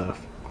clear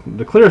stuff.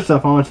 The clear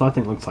stuff, honestly, I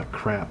think looks like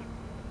crap.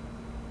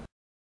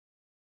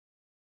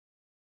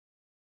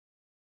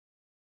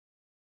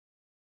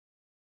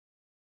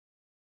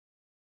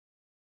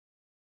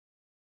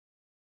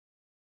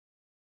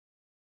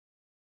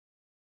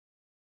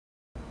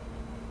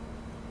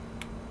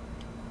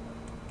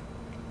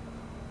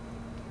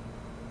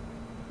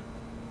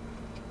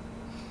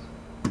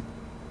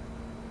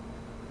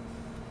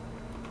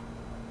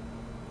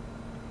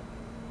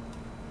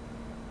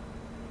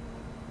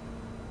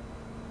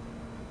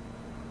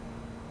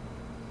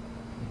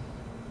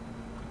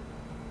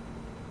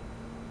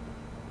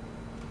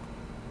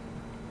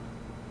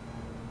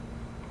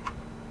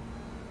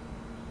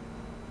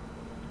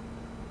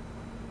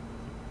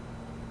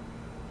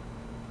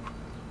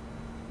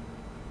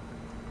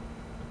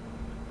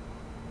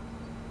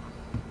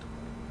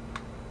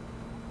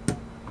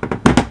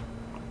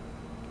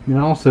 And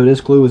also,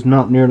 this glue is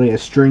not nearly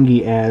as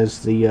stringy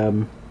as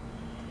the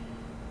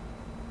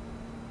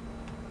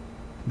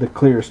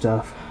clear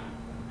stuff.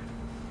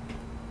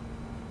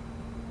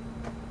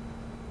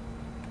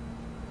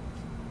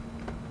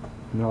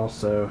 And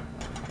also,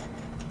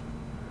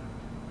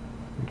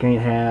 you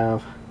can't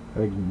have a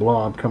big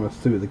blob coming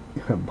through the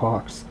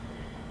box.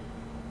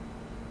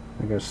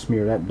 I gotta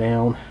smear that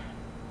down.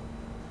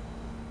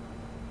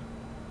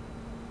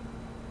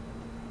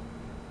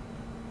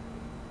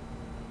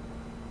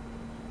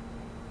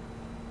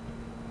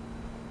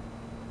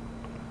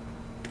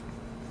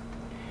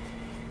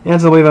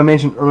 As I believe I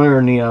mentioned earlier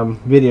in the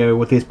video,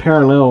 with these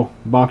parallel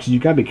boxes, you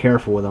gotta be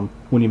careful with them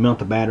when you mount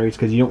the batteries,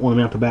 because you don't want to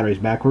mount the batteries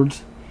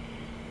backwards,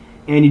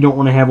 and you don't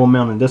want to have them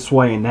mounted this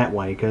way and that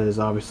way, because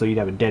obviously you'd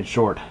have a dead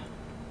short.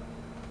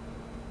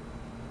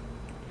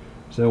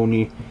 So when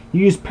you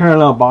use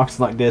parallel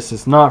boxes like this,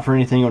 it's not for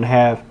anything you want to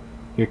have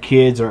your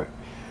kids or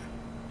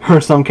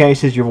in some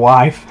cases your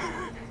wife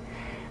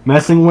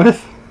messing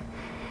with,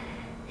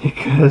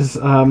 because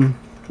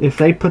if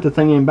they put the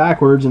thing in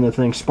backwards and the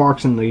thing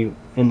sparks and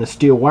the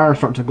steel wire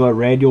starts to glow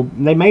red,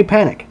 they may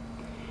panic.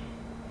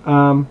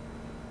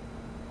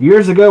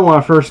 Years ago, when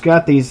I first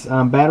got these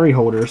battery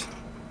holders,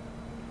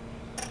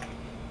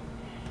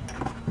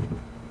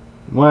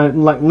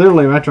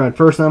 literally after I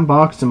first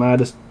unboxed them, I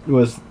just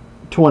was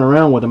toying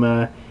around with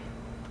them,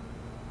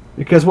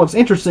 because what's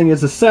interesting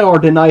is the seller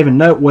did not even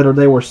note whether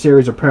they were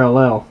series or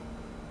parallel.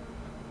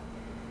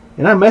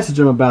 And I messaged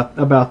him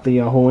about the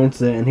whole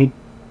incident, and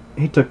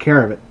he took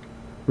care of it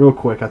real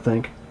quick, I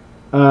think.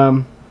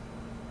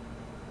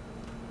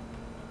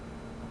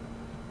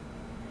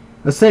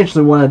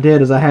 Essentially what I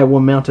did is I had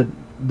one mounted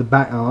the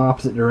back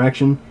opposite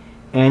direction,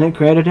 and it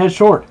created a dead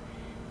short,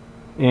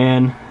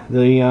 and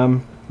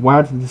the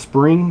wire that the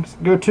springs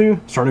go to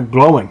started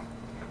glowing.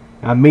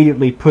 I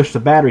immediately pushed the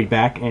battery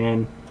back,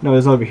 and no, it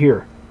was over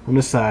here on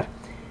this side.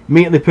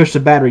 Immediately pushed the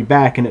battery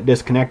back, and it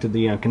disconnected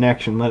the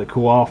connection, let it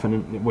cool off,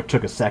 and it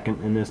took a second,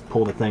 and just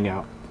pulled the thing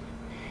out.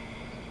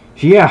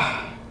 So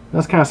yeah,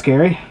 that's kind of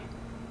scary.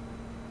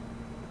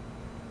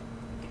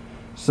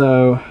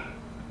 So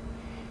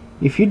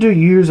if you do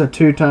use a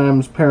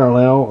 2x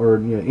parallel, or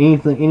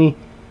any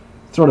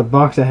sort of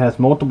box that has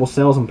multiple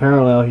cells in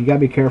parallel, you gotta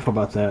be careful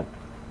about that,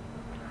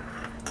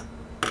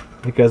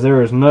 because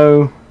there is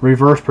no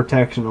reverse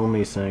protection on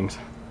these things.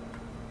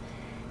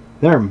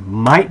 There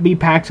might be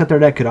packs out there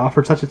that could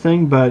offer such a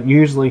thing, but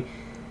usually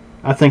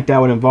I think that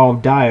would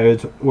involve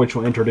diodes, which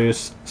will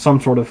introduce some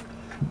sort of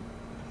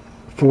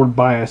forward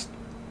biased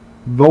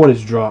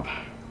voltage drop.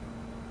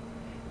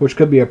 which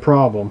could be a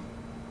problem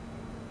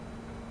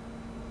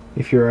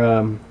if you're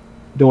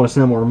doing a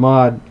similar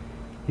mod,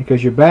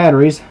 because your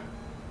batteries,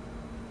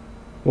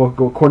 well,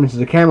 according to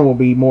the camera, will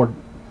be more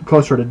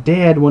closer to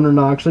dead when they're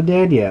not actually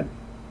dead yet.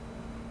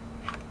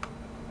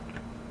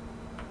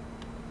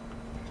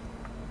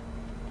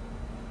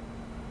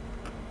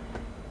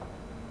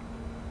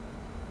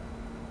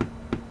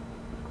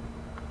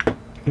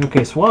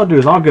 Okay, so what I'll do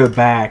is I'll go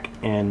back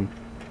and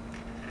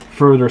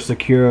further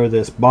secure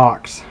this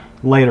box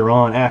later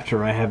on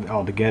after I have it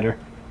all together,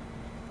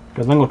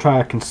 because I'm going to try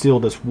to conceal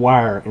this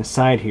wire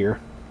inside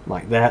here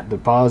like that, the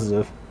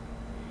positive,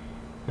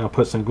 and I'll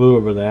put some glue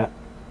over that.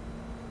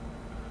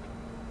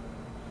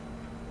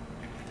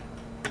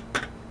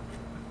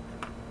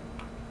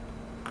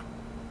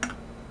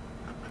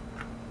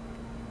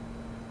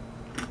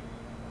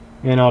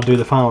 And I'll do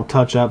the final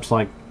touch-ups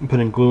like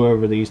putting glue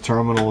over these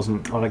terminals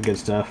and all that good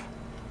stuff.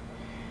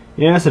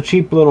 Yeah, it's a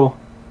cheap little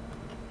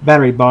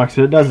battery box,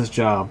 but it does its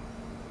job.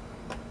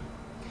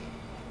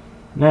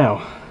 Now,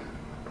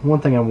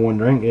 one thing I'm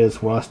wondering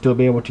is, will I still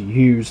be able to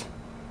use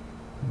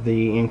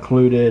the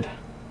included...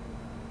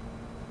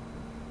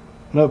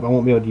 Nope, I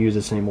won't be able to use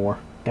this anymore.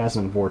 That's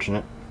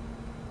unfortunate.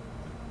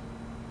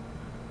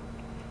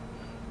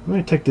 Let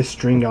me take this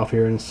string off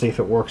here and see if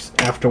it works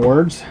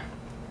afterwards.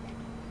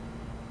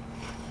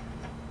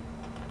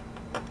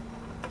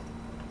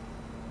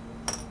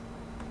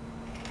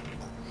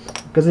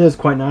 Because it is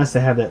quite nice to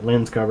have that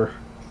lens cover,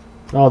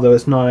 although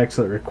it's not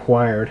actually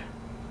required.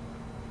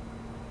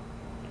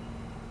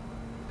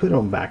 Put it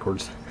on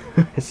backwards.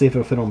 Let's see if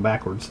it'll fit on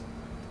backwards.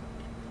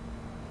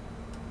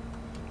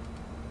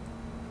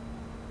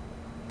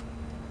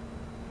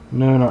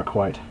 No, not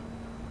quite.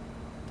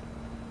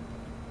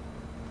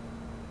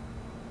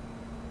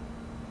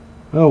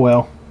 Oh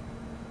well.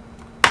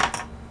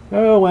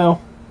 Oh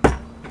well.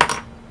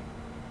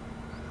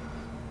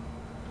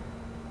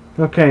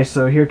 Okay,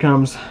 so here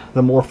comes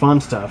the more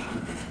fun stuff.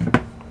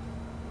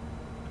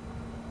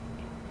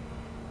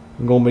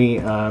 I'm going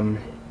to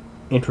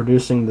be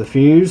introducing the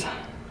fuse,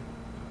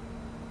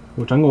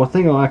 which I'm going to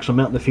think I'll actually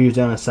mount the fuse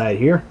down inside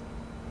here.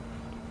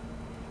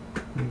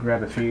 Let me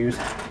grab a fuse.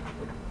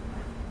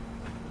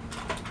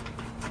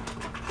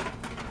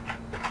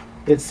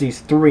 It's these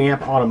 3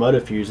 amp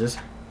automotive fuses.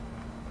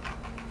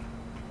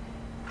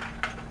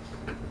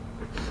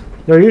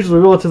 They're usually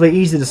relatively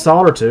easy to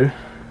solder to.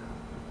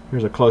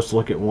 Here's a close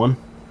look at one.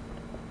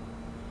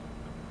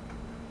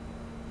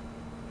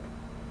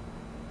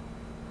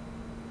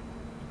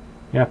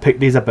 Yeah, I picked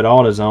these up at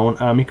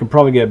AutoZone. You can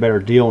probably get a better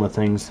deal on the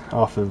things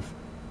off of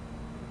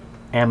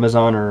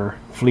Amazon or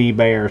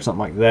Fleabay or something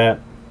like that.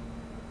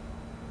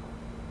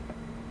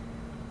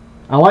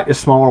 I like the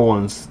smaller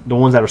ones, the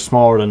ones that are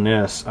smaller than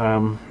this.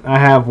 I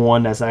have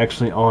one that's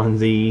actually on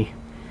the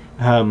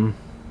modded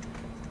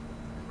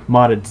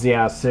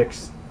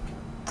Zi6.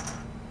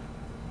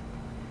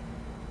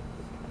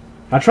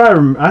 I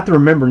have to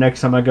remember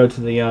next time I go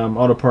to the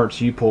auto parts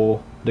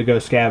U-Pull to go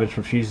scavenge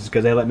for fuses,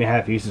 because they let me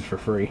have fuses for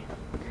free.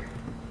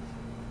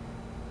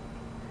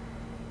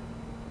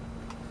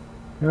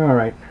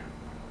 Alright,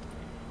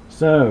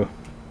 so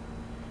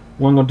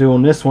what I'm going to do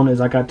on this one is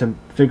I got to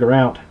figure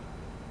out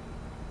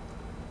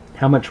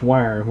how much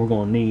wire we're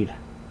going to need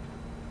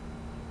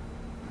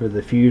for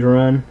the fuse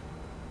run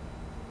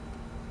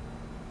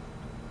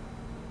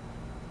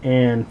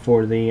and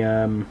for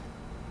the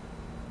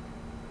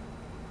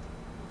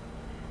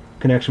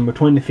connection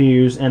between the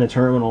fuse and the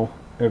terminal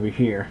over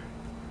here.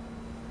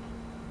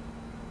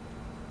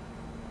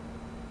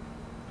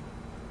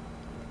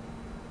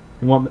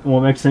 And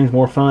what makes things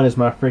more fun is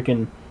my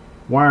freaking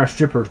wire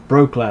strippers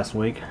broke last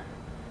week,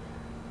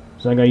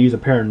 so I gotta use a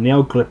pair of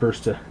nail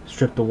clippers to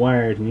strip the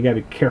wires, and you gotta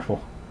be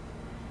careful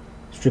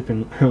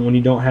stripping when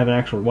you don't have an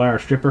actual wire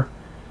stripper,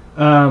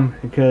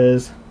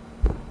 because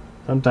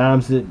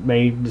sometimes it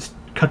may just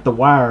cut the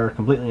wire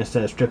completely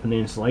instead of stripping the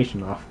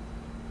insulation off.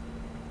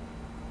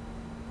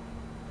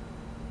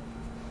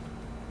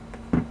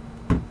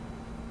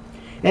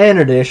 And in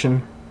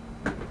addition,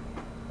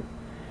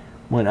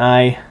 when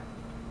I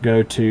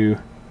go to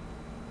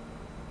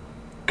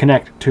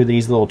connect to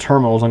these little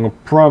terminals, I'm going to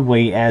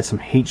probably add some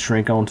heat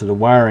shrink onto the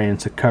wire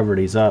ends to cover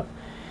these up,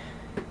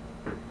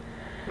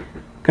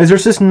 because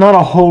there's just not a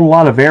whole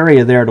lot of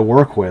area there to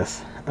work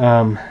with. It's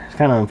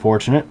kind of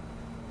unfortunate.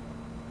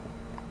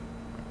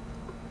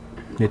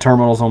 The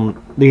terminals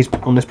on this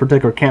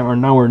particular camera are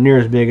nowhere near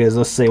as big as,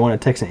 let's say, when it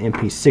takes an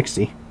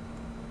MP60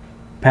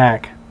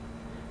 pack.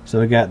 So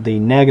we got the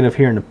negative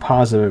here and the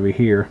positive over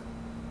here.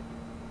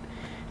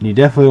 And you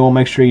definitely want to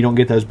make sure you don't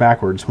get those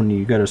backwards when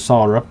you go to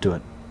solder up to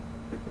it.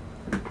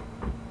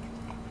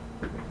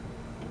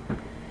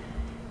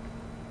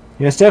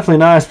 Yeah, it's definitely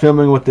nice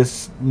filming with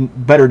this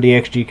better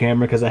DXG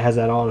camera because it has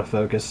that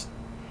autofocus.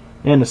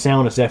 And the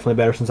sound is definitely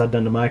better since I've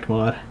done the mic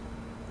mod.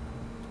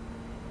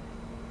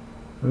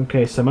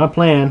 Okay, so my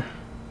plan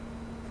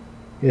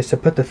is to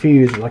put the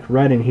fuse like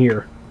right in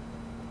here.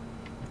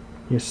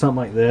 Use something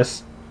like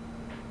this.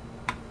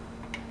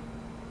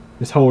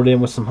 Just hold it in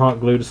with some hot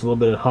glue, just a little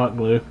bit of hot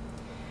glue.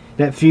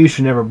 that fuse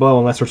should never blow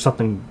unless there's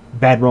something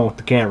bad wrong with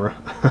the camera.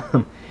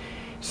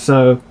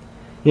 So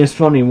it's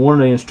funny,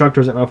 one of the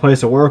instructors at my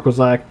place of work was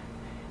like,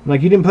 you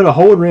didn't put a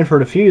holder in for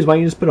the fuse, why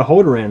don't you just put a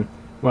holder in?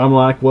 Well, I'm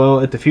like, well,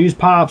 if the fuse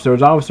pops,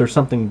 there's obviously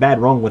something bad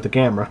wrong with the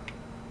camera.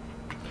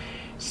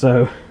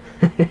 So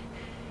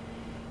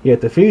yeah,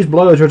 if the fuse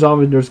blows, you're not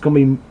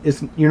going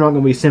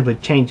to be simply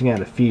changing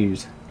out a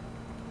fuse.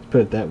 Let's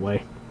put it that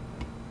way.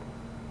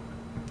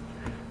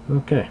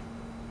 Okay.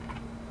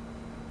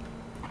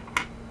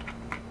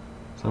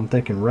 So I'm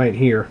thinking right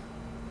here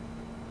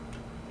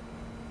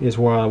is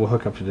where I will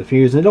hook up to the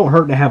fuse. And it don't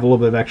hurt to have a little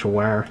bit of extra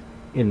wire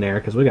in there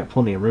because we got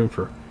plenty of room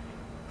for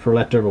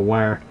leftover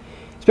wire.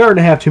 It's better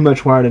to have too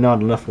much wire than not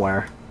enough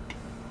wire.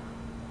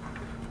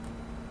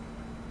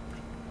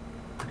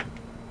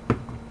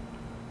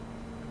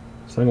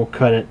 So I'm going to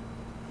cut it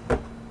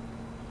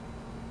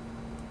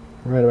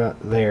right about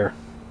there,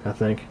 I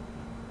think.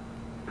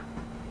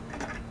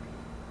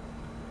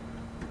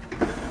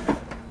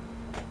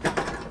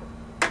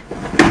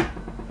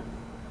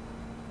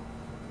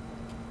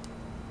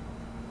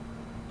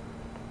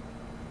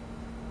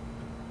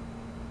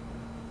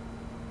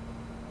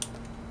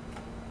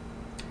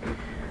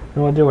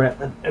 What do I do with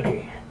that?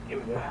 Okay, here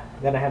we go.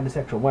 Then I have this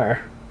extra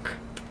wire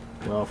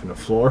off in the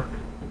floor.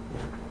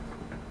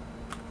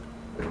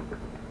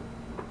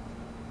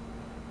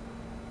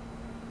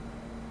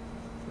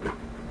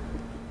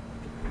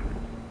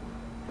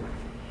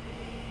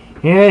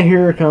 And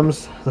here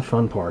comes the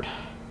fun part.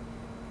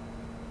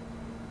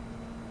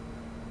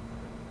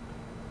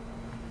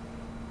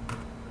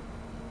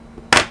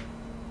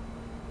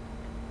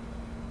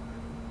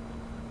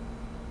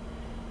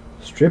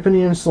 Stripping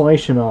the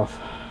insulation off.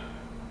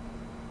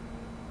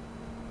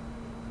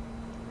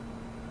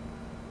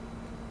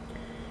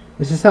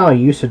 This is how I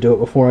used to do it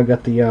before I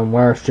got the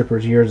wire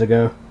strippers years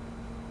ago.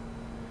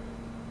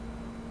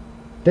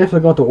 Definitely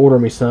got to order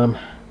me some.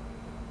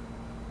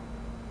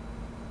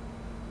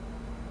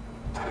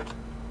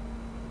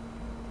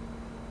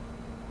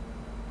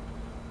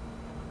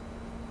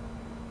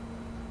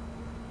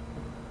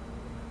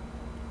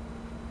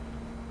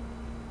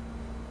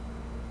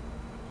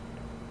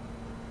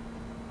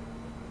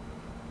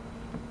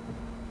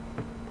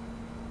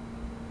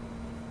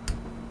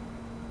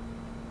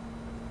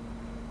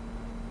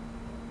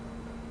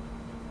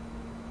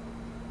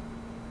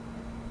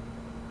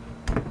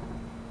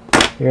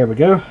 There we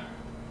go.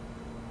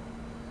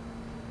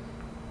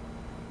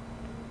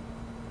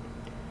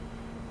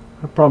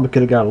 I probably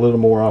could have got a little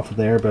more off of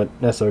there, but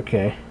that's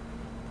okay.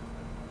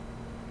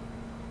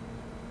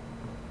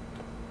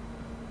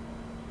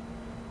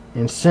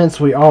 And since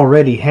we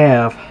already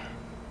have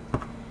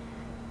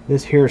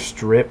this here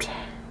stripped,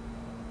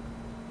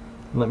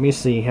 let me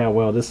see how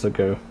well this will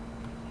go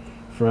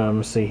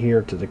from, say,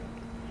 here to the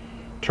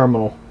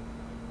terminal.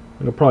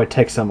 It'll probably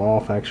take some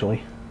off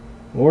actually,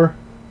 or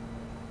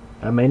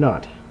I may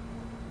not.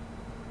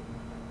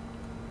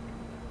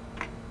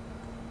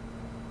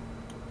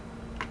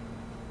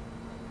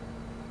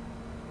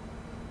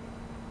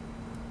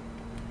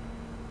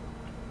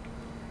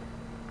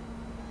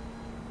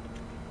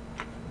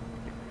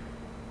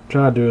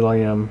 Try to do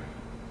like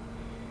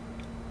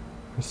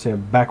let's say a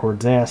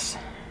backwards S,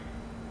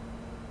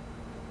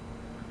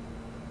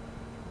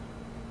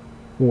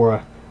 or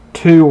a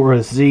 2 or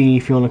a Z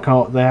if you want to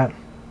call it that.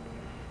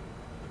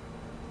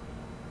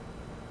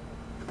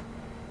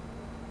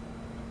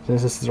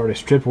 Since this is already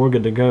stripped, we're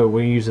good to go.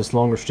 We use this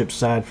longer strip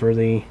side for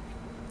the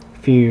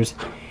fuse,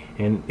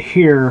 and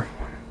here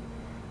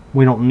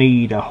we don't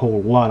need a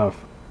whole lot of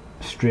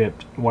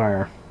stripped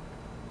wire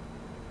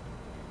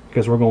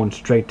because we're going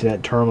straight to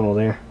that terminal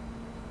there.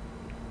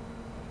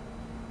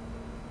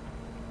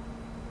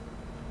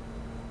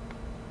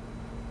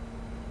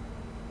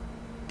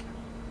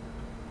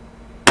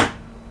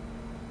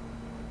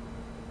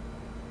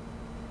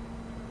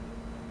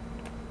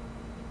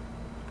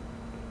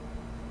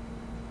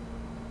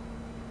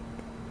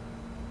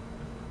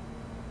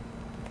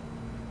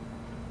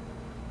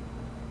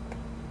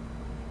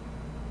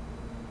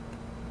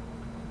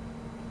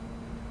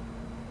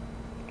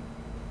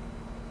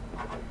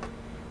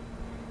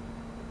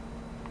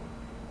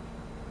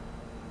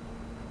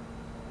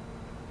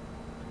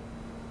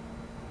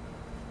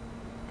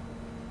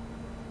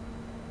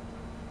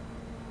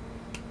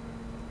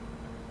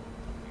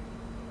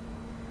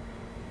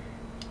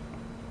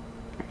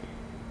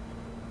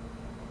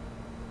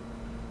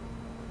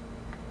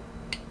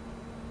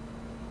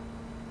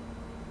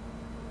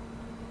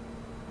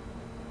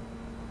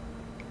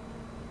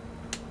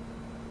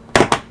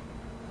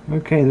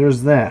 Okay,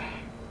 there's that.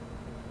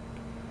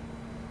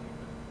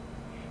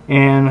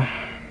 And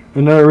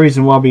another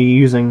reason why I'll be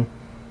using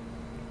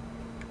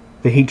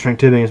the heat shrink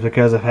tubing is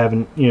because of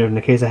having, in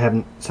the case of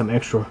having some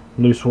extra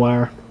loose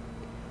wire,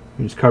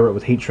 you just cover it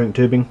with heat shrink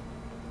tubing.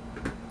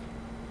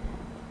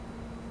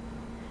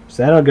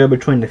 So that'll go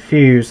between the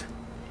fuse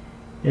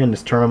and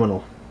this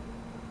terminal.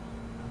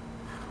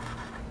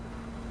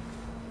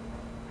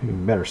 You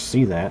can better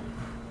see that.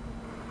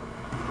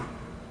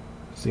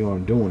 See what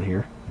I'm doing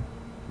here.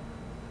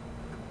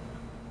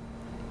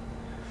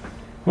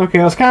 Okay,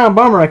 well, it's kind of a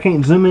bummer I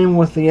can't zoom in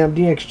with the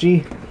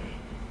DXG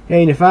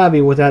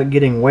 85 without it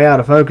getting way out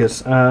of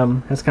focus.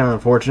 That's kind of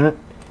unfortunate.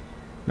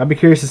 I'd be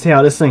curious to see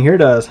how this thing here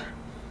does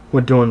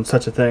with doing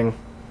such a thing.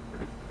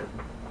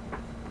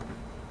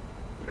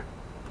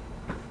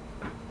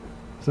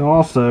 So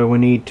also we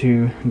need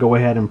to go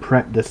ahead and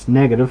prep this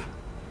negative.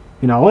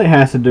 You know, all it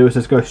has to do is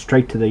just go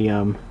straight to the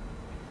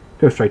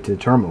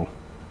terminal.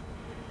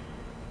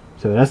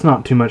 So that's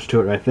not too much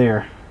to it right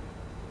there.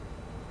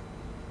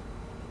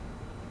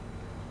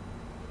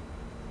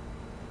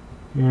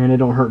 And it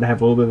don't hurt to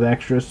have a little bit of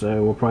extra,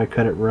 so we'll probably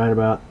cut it right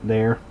about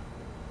there,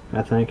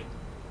 I think.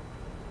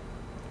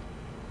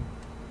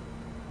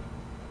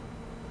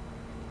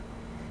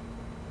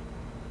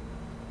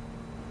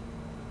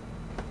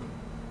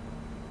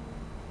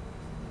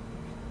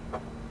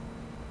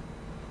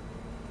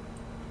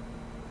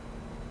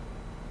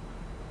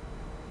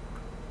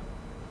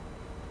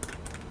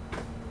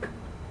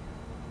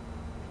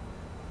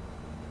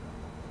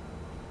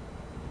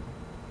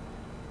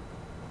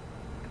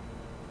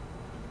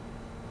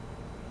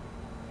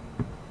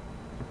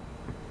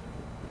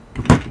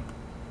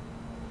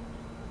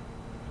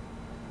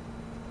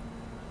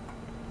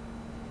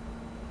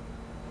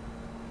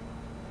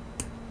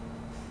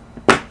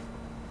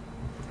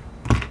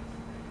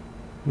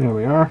 There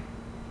we are.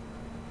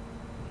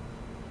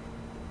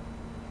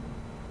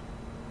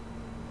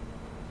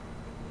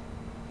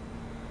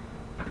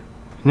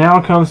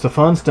 Now comes the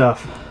fun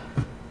stuff.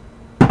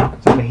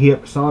 It's like a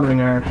hip soldering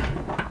iron.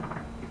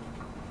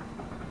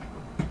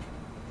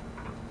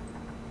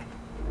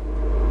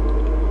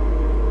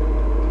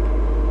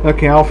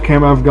 Okay, off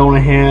camera I've gone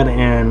ahead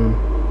and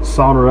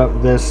soldered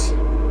up this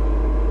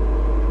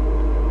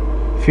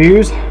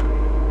fuse.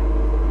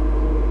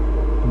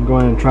 I'm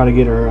going to try to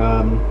get our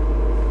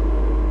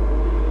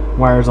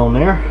wires on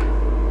there.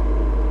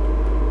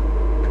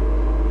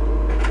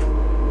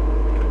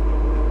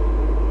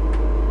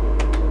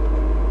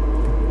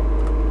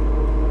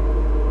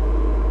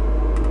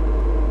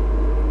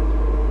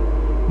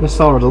 This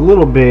solder's a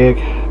little big,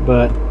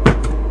 but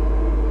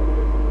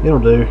it'll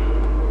do.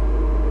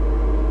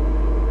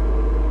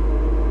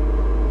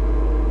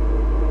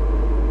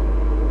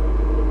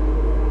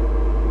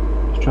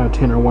 Just trying to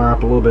tin our wire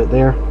up a little bit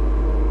there.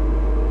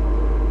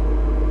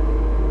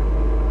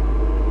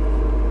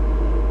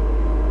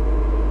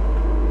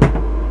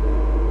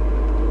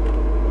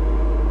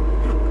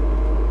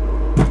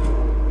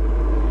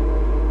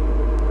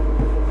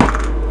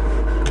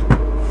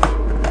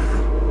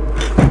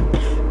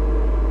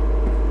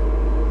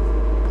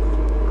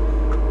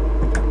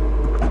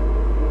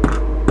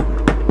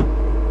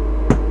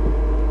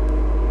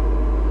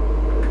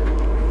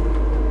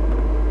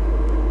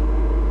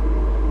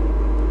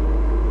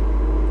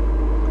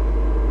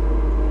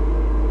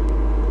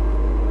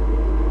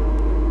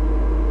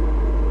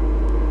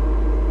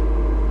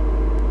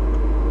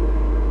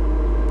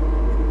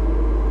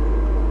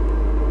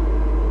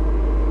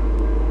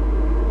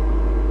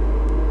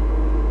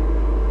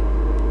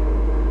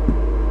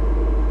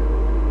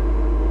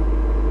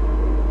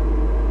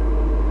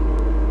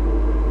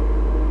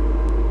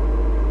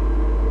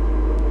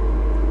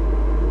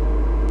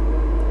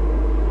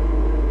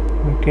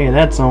 Okay,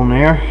 that's on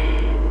there.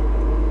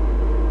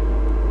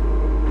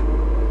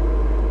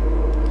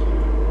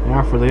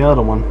 Now for the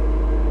other one.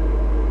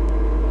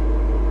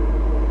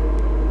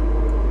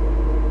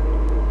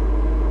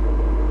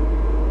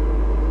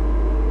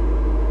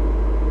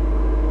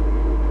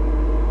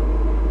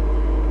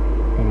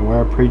 Gonna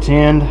wear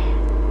pretend.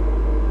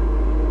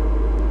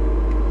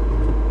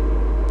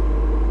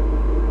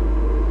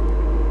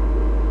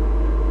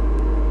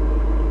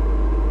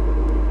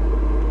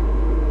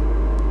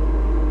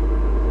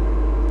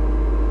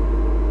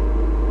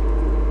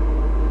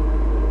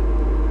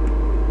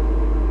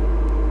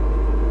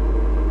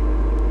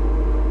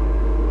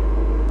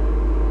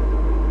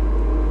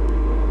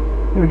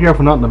 Be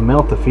careful not to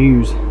melt the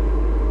fuse.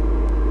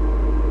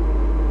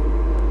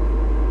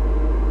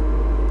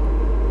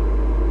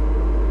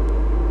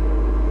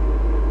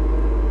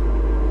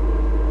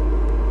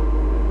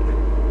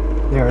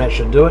 There, that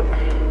should do it.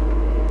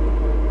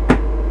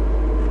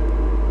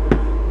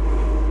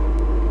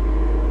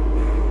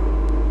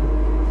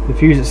 The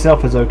fuse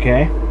itself is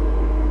okay.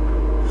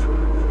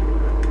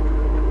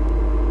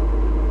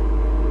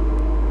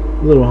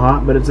 A little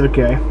hot, but it's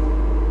okay.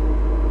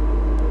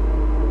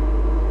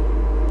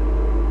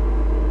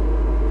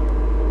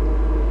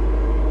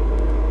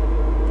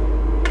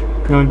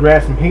 Going to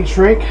grab some heat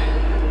shrink.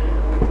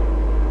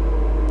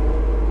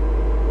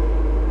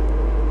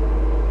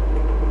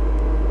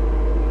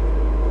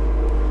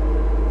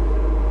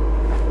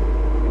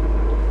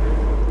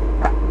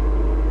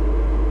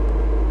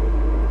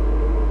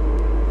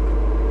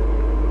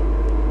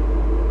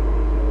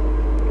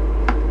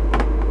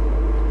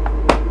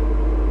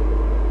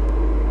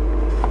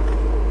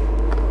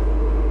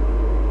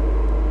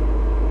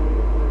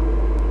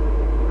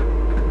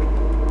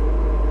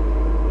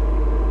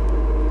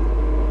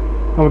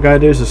 All we gotta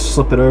do is just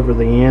slip it over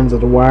the ends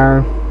of the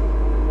wire.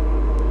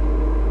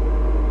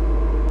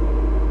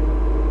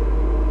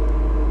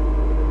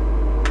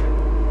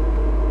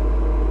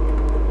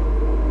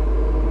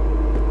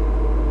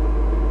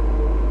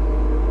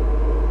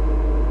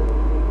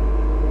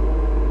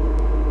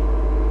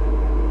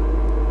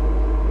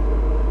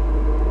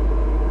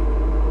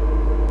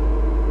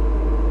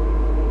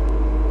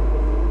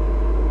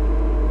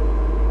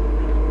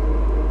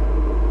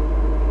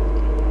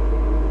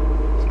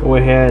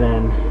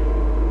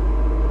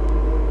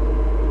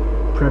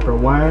 up our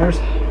wires.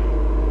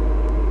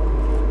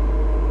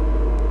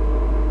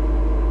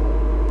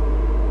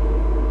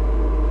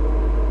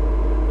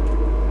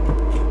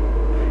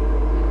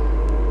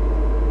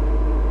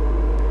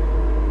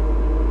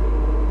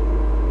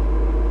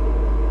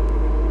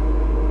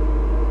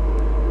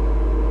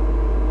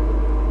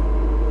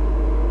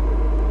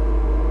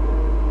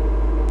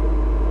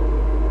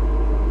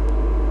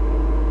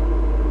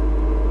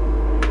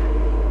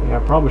 I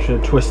probably should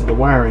have twisted the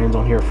wire ends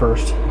on here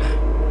first.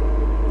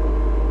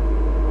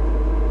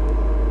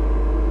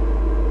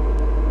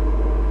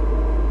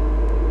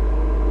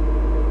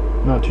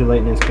 Not too late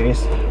in this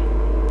case.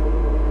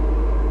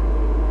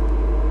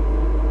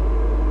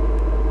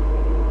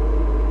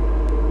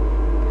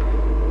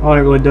 All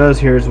it really does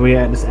here is we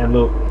just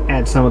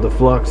add some of the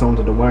flux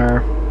onto the wire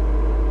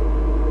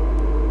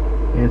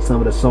and some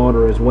of the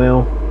solder as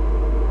well.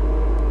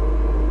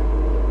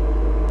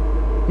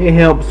 It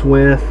helps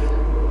with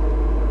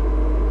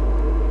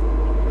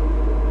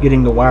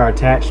getting the wire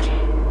attached.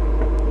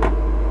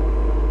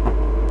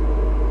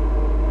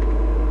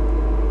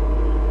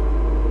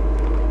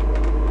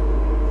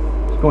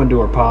 Let's go and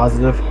do our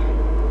positive.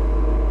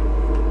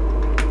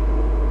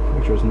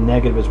 Make sure it's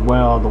negative as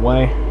well out of the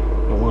way.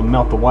 Don't want to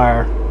melt the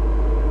wire.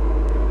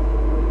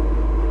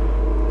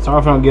 Sorry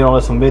if I don't get all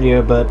this on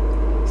video, but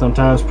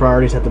sometimes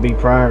priorities have to be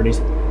priorities.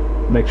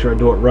 Make sure I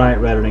do it right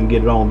rather than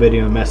get it all on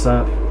video and mess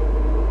up.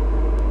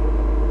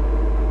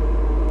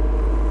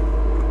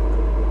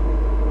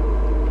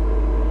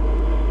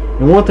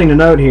 And one thing to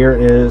note here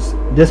is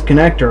this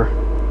connector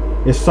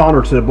is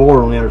soldered to the board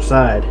on the other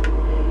side.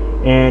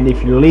 And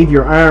if you leave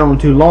your iron on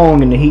too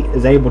long and the heat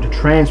is able to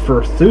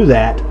transfer through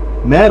that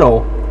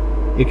metal,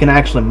 it can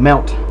actually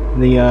melt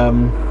the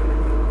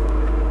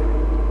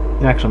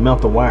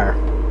wire.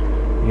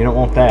 You don't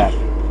want that.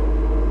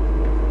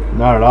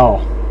 Not at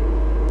all.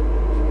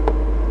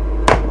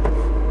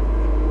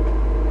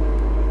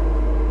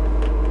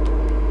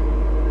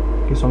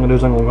 Okay, so what I'm gonna do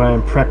is I'm gonna go ahead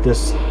and prep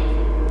this.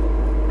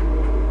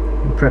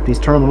 Prep these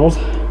terminals.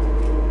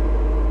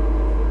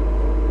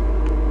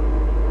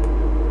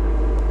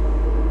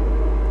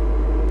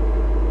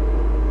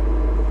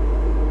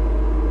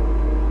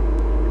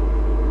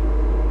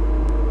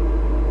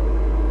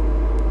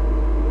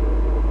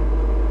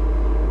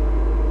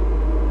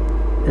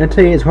 I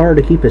tell you, it's hard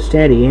to keep a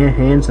steady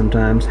hand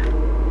sometimes.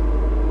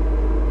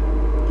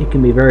 It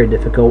can be very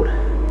difficult.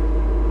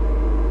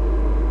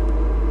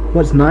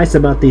 What's nice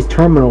about these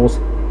terminals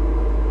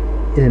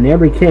is in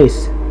every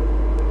case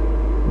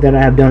that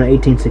I have done an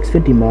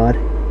 18650 mod,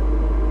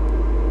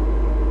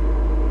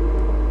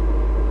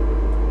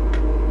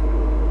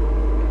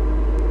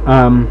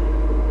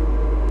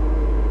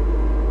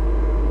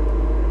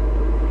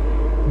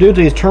 due to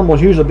these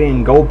terminals usually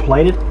being gold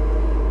plated,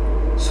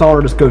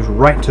 solder just goes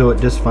right to it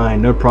just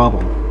fine, no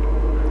problem.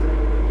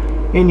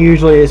 And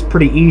usually it's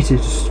pretty easy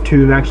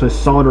to actually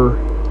solder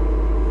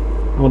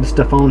all this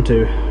stuff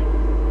onto.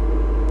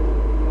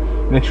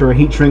 Make sure our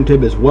heat shrink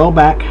tube is well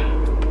back,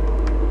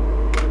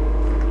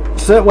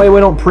 so that way we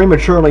don't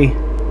prematurely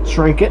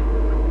shrink it.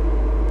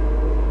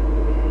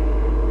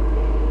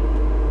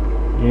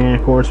 And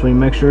of course we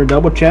make sure to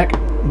double check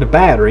the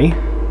battery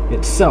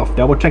itself.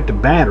 Double check the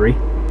battery.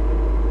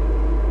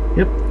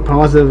 Yep,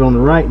 positive on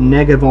the right,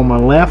 negative on my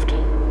left.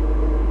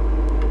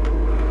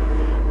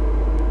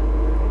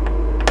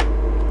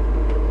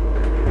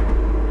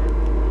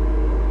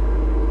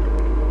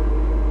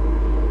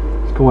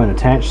 Let's go ahead and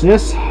attach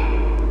this.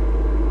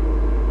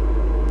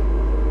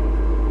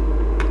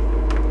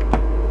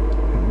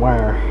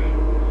 Wire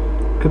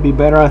could be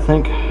better, I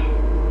think.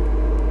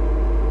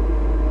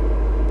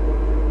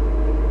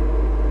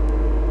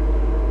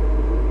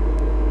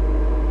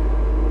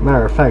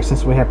 Matter of fact,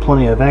 since we have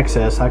plenty of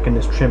excess, I can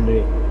just trim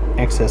the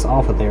excess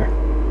off of there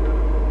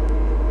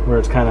where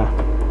it's kind of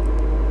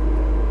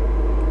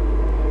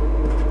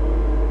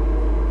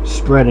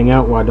spreading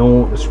out where I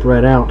don't want it to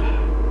spread out.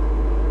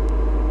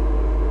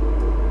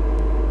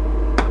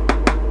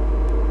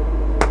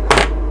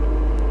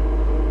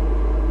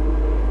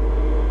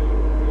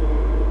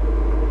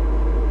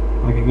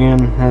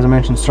 Again, as I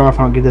mentioned, sorry if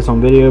I don't get this on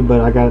video,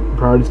 but I got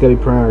priorities, gotta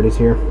be priorities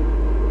here.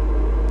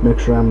 Make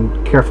sure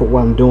I'm careful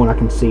what I'm doing. I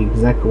can see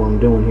exactly what I'm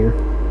doing here.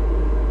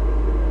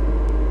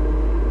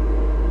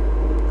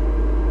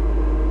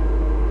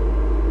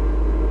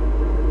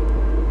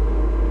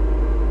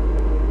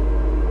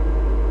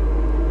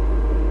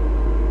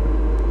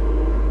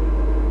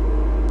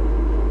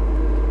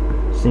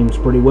 Seems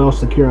pretty well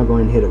secure. I'll go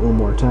ahead and hit it one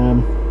more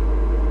time.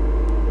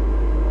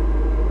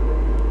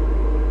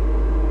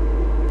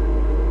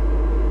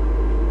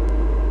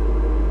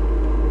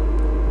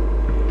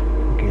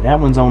 That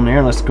one's on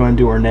there. Let's go and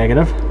do our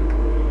negative.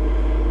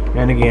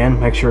 And again,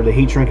 make sure the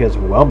heat shrink is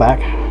well back.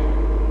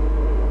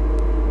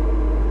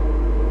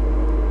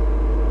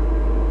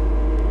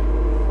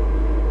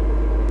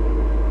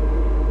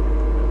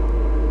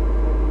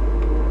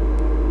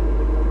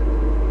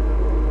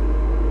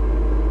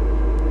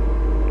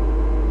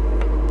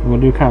 We'll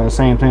do kind of the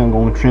same thing. I'm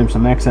going to trim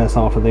some excess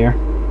off of there.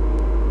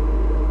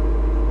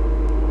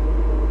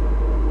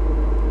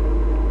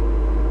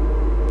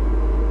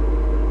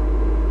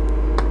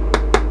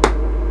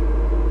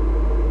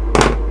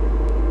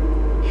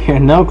 Yeah,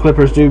 nail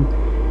clippers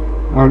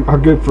are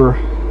good for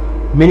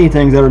many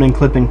things other than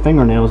clipping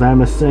fingernails, I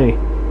must say.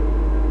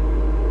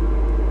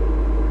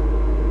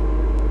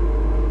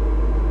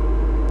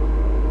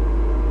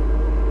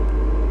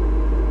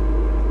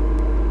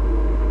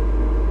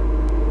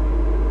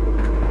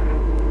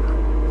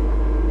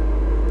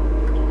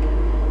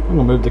 I'm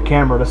gonna move the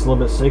camera just a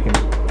little bit so you can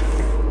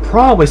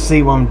probably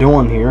see what I'm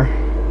doing here.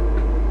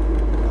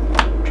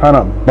 Try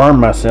not to burn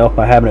myself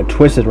by having it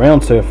twisted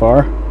around so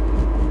far.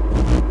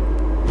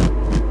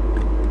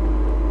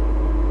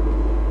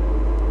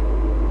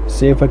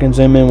 See if I can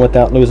zoom in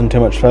without losing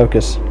too much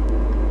focus.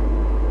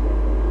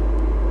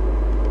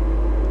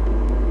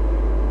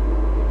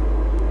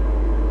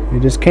 You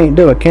just can't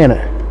do it, can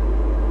it?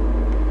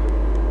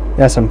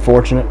 That's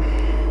unfortunate.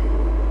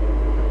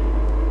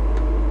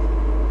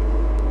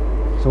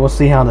 So we'll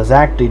see how the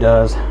Xacti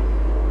does.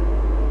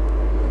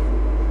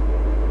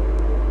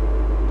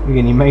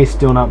 Again, you may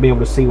still not be able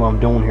to see what I'm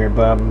doing here,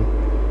 but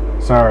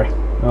I'm sorry.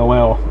 Oh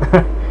well.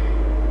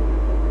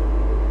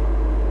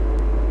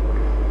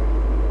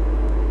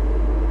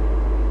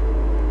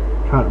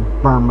 Trying to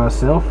burn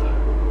myself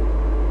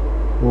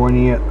or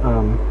any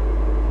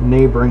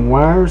neighboring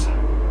wires.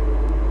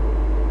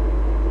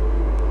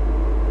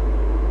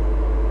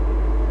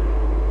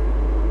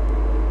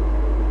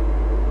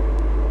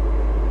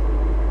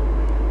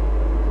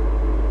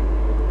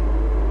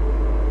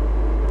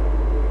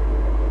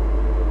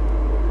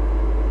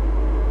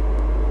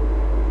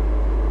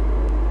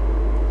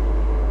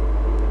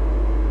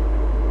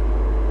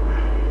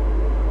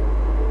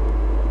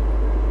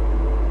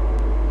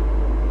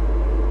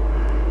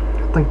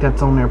 I think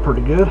that's on there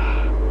pretty good.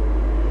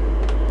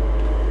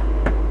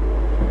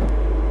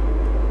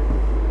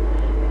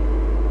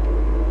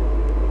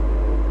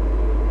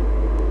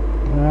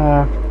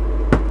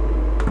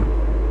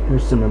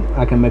 There's some,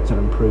 I can make some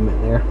improvement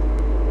there.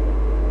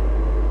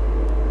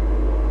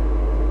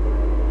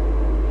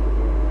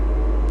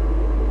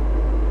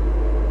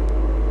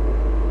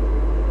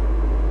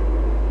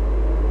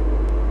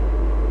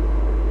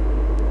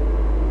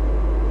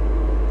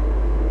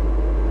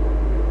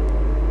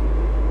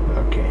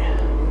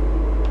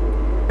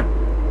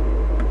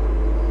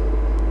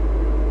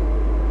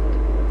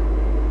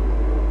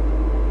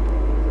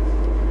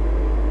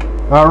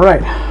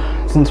 Alright,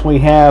 since we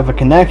have a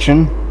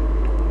connection,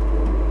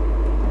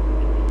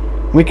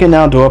 we can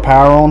now do a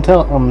power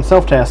on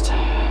self-test.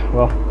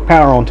 Well,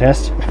 power on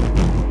test.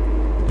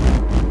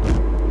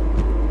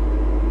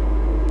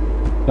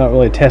 Not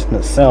really testing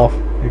itself,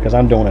 because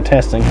I'm doing a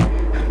testing.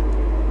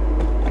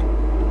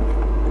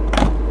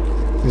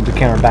 Move the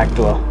camera back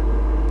to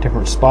a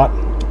different spot.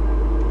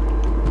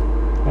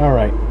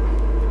 Alright.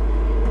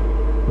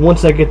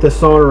 Once I get the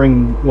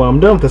soldering, well, I'm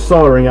done with the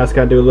soldering, I just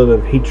gotta do a little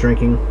bit of heat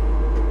shrinking.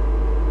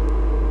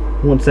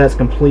 Once that's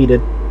completed,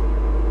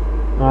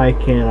 I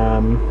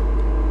can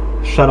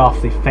shut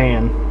off the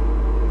fan.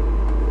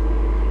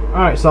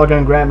 Alright, so I'm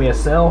going to grab me a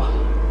cell.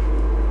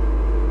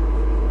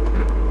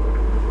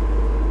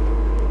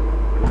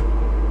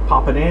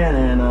 Pop it in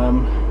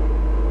and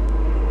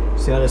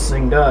see how this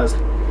thing does.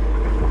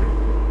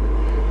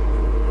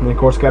 And of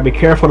course, got to be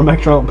careful to make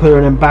sure I don't put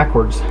it in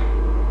backwards.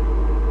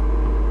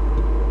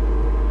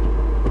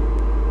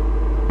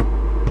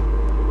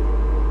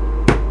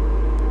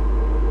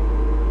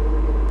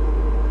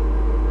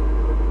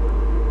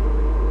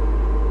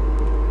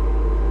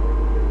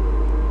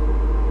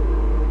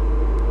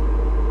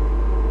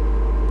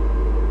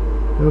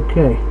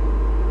 Okay,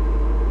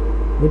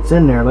 it's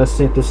in there. Let's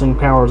see if this thing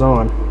powers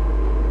on.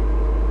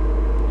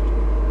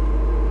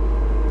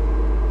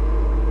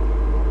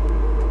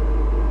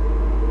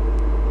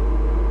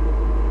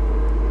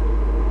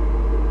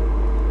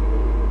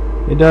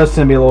 It does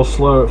tend to be a little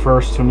slow at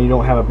first when you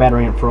don't have a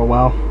battery in it for a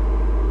while.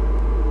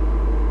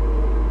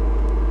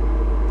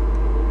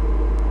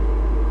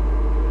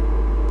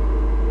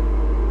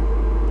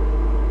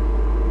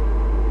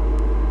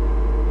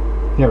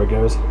 There it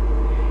goes.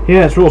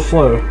 Yeah, it's real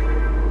slow.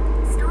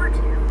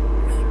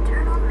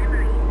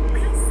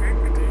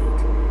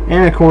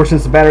 And of course,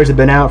 since the batteries have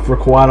been out for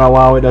quite a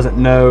while, it doesn't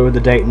know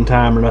the date and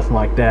time or nothing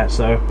like that.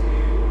 So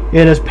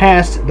it has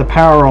passed the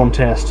power on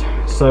test.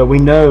 So we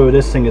know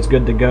this thing is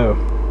good to go.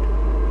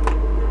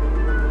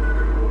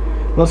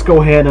 Let's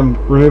go ahead and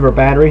remove our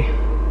battery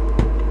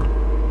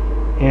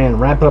and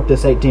wrap up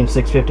this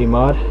 18650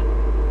 mod.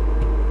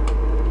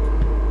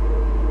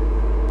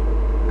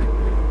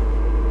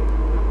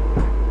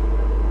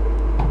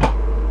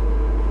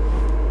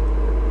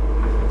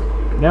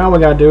 Now all we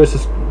gotta do is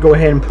just go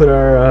ahead and put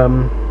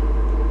our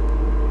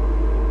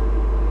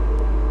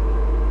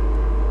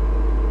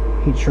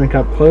heat shrink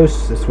up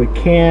close as we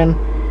can.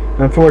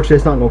 Unfortunately,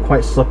 it's not going to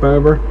quite slip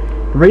over.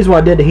 The reason why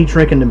I did the heat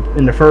shrink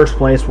in the first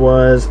place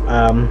was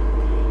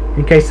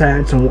in case I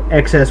had some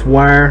excess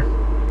wire,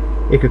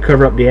 it could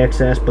cover up the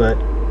excess, but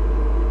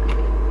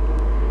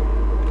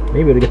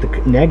maybe to get the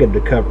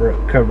negative to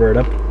cover it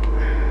up.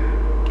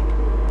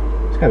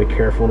 Just gotta be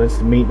careful. That's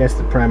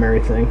the primary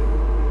thing.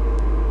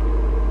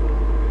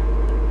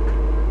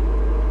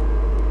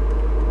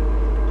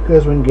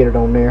 As we can get it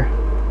on there.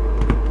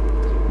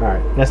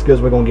 Alright, that's good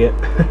as we're going to get.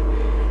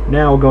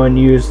 Now we're going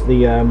to use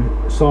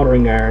the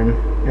soldering iron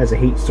as a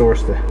heat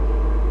source to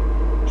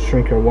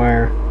shrink our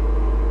wire.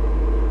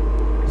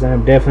 Because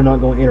I'm definitely not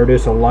going to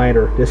introduce a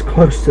lighter this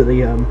close to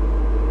the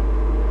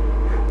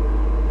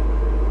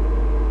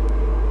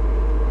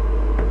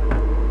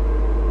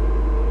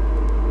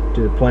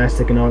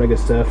plastic and all that good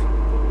stuff.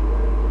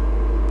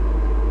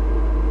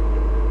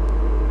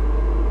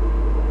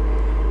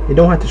 You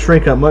don't have to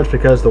shrink up much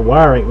because the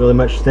wire ain't really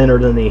much thinner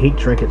than the heat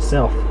shrink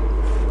itself.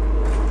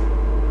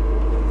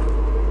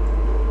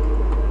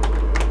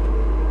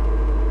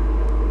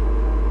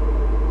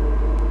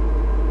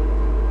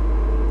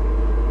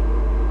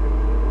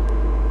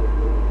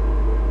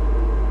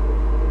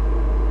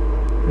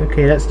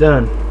 Okay, that's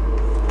done.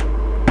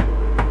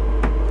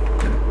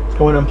 Let's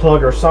go and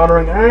unplug our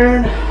soldering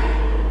iron.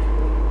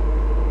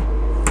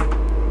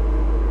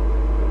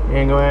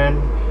 And go ahead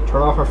and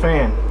turn off our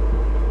fan.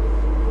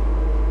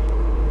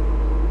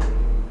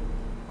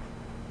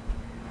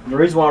 The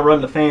reason why I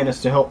run the fan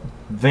is to help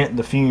vent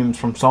the fumes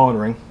from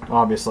soldering,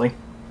 obviously.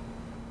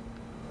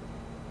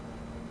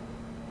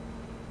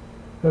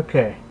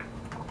 Okay.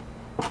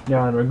 Now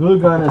our glue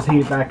gun is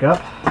heated back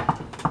up.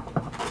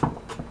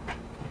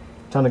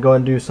 Time to go ahead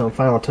and do some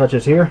final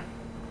touches here.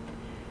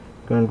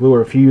 Go ahead and glue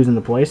our fuse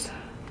into place.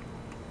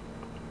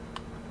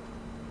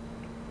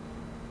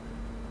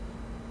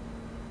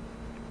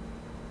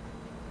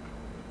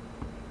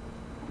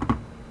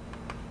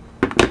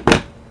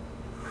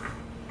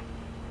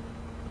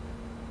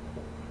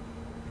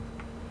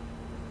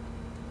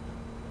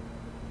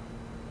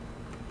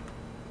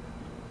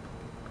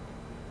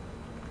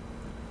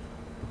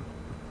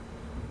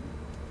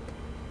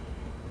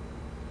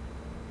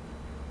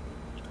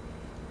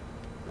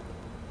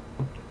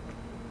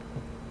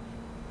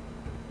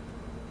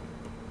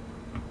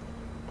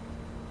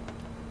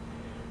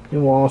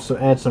 And we'll also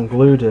add some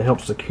glue to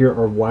help secure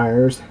our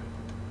wires.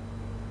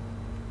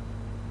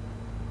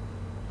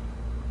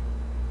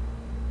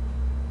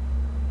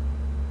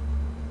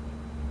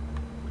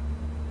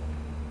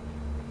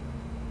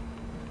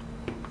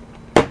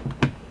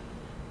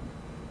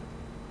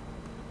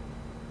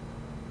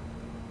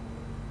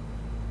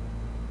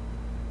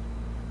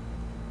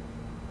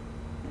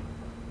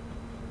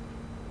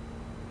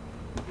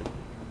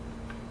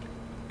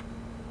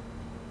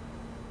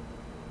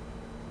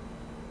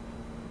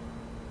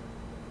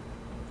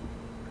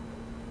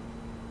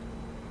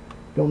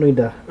 Don't need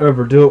to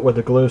overdo it with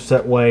the glue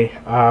set way.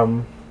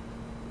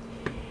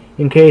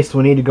 In case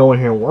we need to go in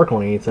here and work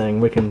on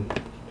anything, we can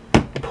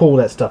pull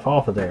that stuff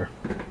off of there.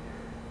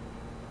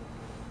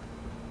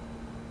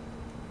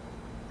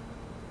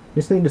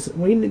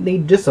 We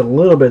need just a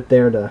little bit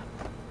there to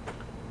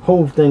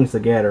hold things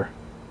together,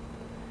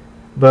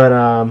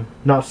 but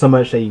not so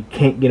much that you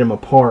can't get them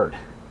apart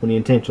when you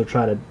intentionally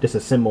try to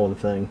disassemble the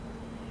thing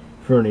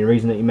for any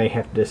reason that you may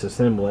have to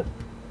disassemble it.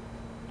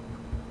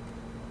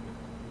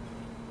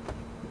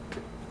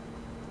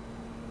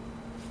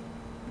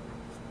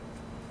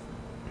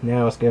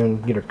 Now let's go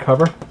and get our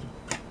cover.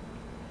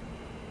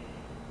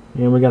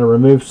 And we got to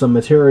remove some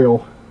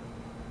material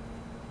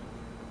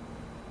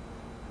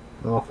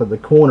off of the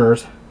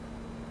corners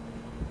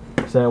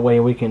so that way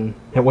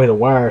the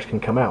wires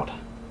can come out.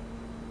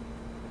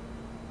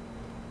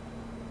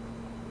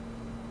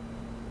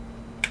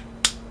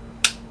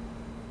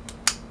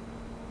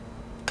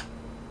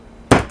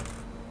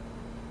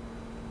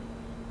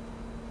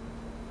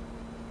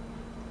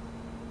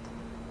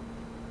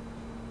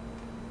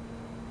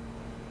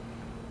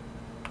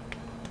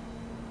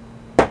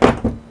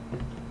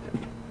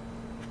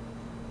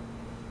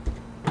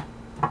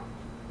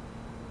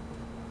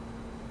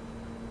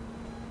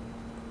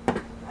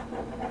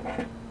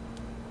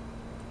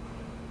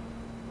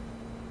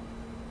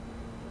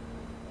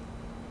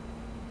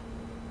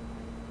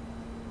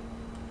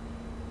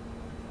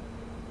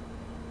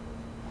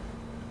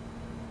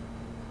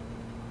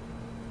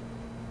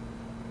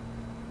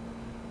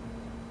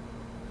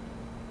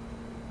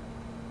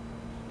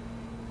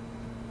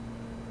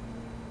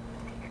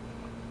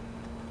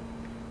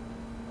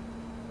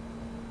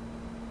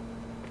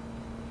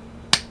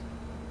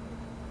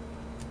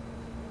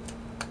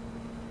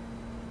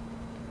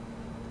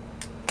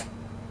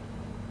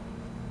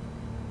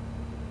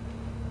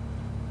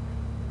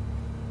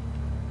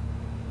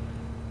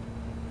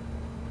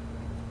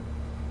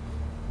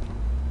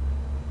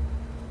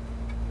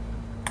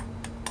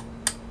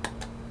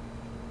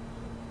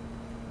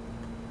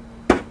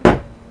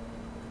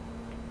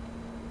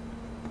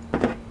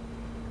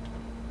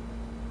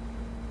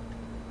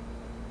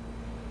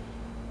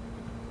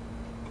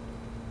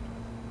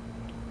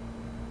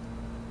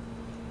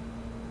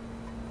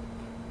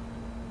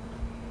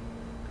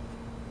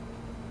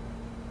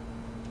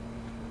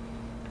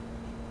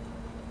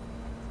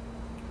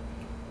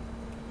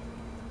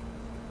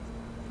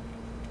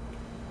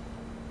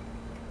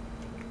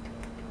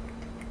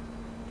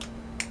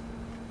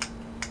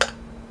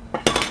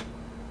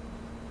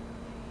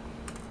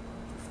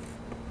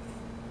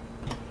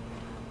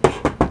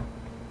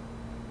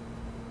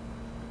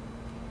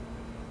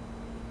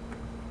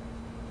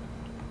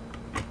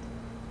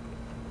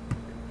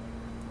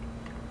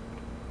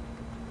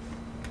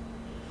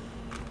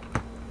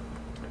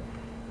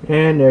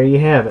 And there you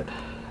have it.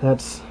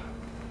 That's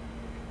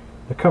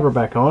the cover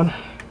back on.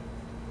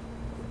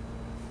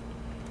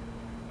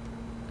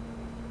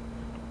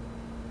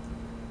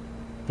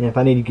 And if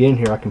I need to get in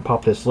here, I can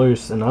pop this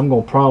loose. And I'm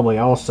going to probably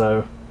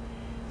also,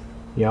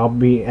 yeah, I'll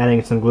be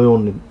adding some glue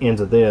on the ends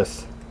of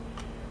this.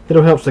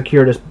 It'll help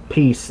secure this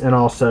piece and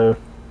also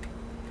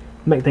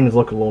make things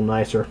look a little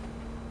nicer,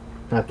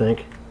 I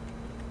think.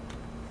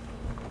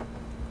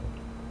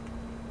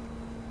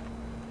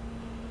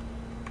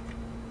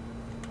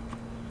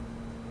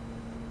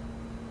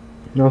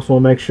 You also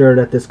want to make sure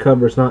that this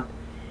cover is not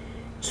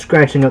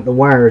scratching up the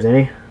wires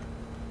any.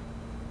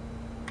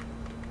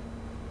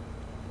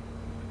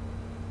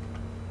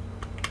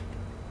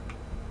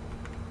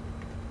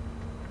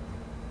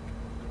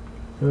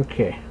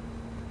 Okay.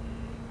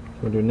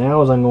 What I'm going to do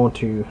now is I'm going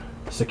to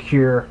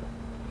secure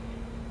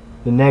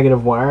the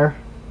negative wire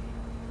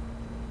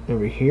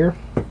over here.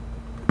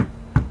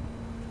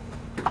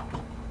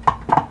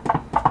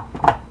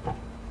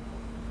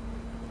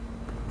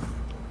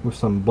 With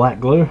some black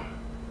glue.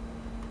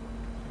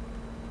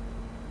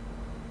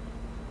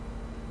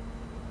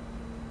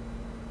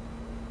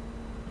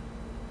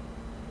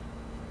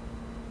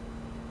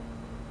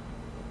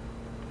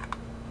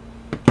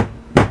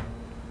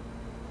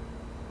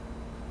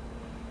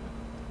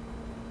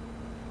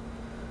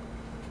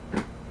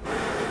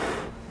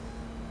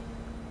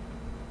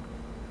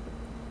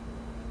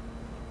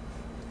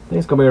 I think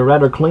it's going to be a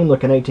rather clean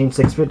looking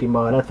 18650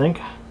 mod, I think.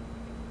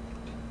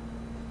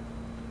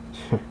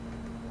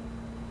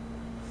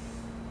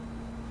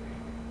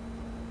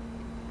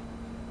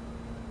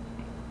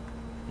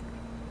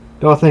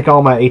 Though I think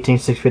all my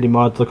 18650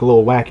 mods look a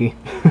little wacky,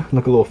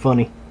 look a little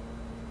funny.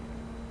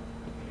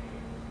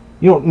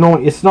 You don't know,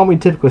 it's not what you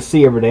typically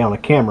see every day on a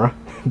camera.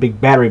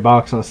 Big battery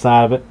box on the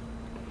side of it.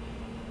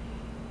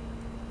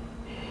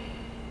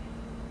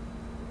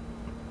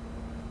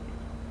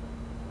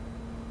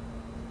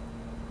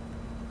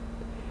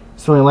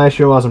 So last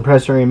year I was in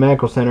Presbyterian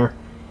Medical Center,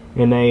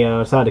 and they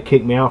decided to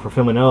kick me out for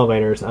filming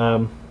elevators.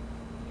 I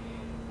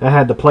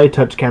had the Play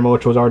Touch camera,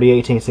 which was already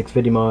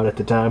 18650 mod at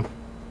the time.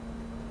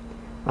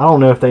 I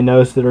don't know if they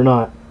noticed it or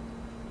not.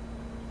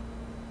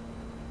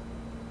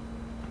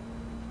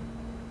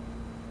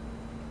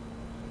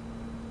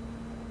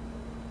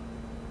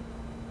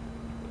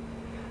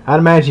 I'd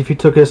imagine if you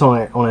took this on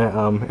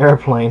a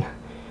airplane,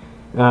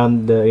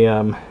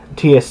 the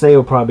TSA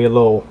will probably be a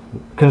little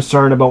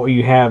concerned about what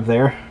you have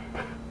there.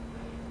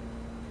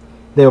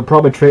 They'll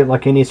probably treat it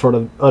like any sort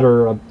of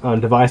other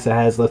device that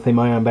has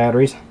lithium-ion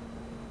batteries.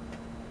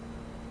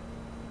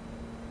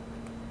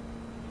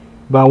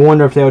 But I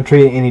wonder if they would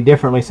treat it any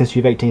differently since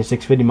you've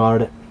 18650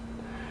 modded it.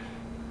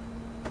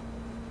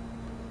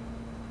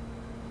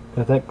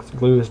 I think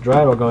glue is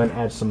dry. I'll go ahead and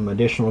add some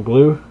additional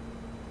glue.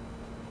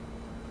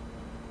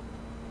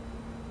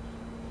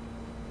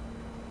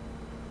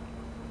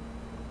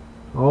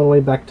 All the way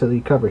back to the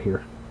cover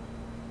here.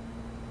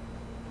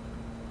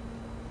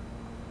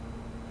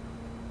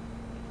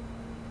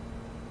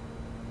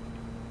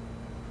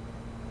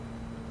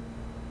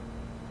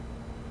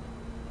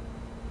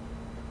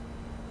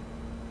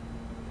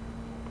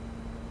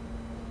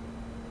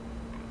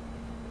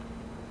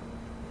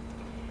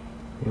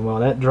 And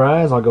while that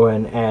dries, I'll go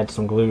ahead and add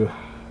some glue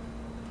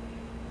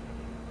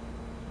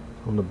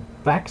on the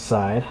back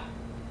side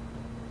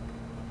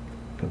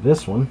of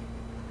this one.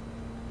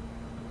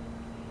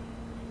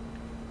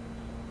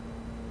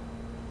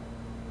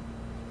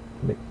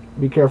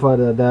 Be careful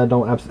that I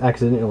don't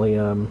accidentally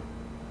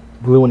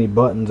glue any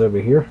buttons over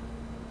here.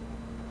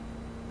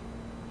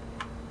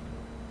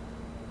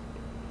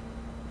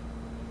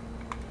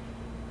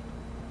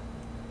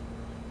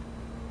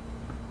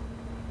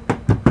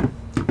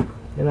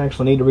 And I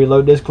actually need to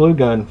reload this glue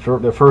gun for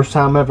the first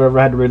time I've ever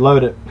had to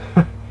reload it.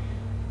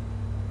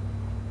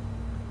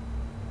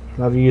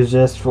 I've used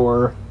this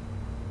for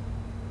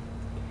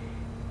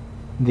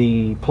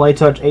the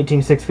PlayTouch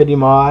 18650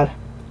 mod,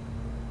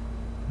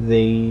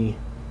 the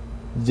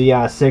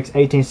Zi6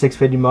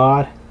 18650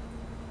 mod,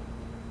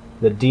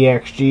 the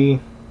DXG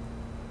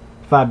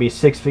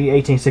 5B6V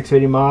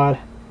 18650 mod,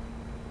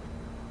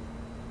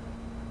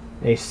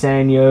 a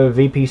Sanyo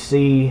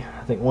VPC,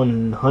 I think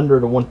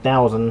 100 or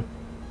 1000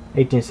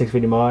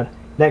 18650 mod.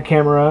 That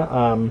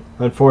camera,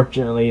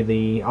 unfortunately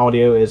the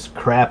audio is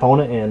crap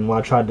on it, and when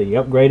I tried to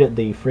upgrade it,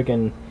 the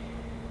freaking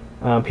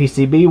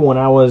PCB, when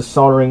I was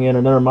soldering in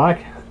another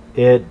mic,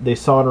 the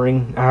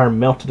soldering iron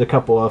melted a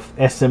couple of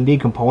SMD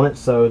components,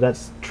 so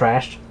that's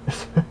trashed.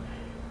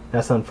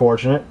 That's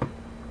unfortunate.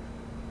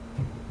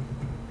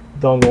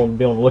 Though I'm going to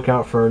be on the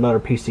lookout for another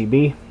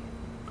PCB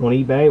on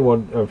eBay,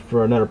 well,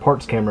 for another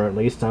parts camera at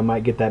least. I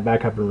might get that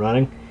back up and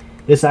running.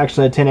 It's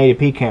actually a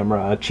 1080p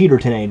camera, a cheater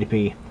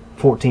 1080p,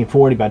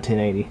 1440 by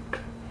 1080.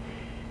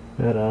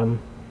 But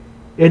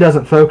it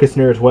doesn't focus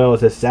near as well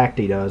as this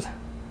Xacti does.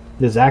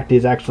 The Xacti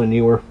is actually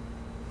newer.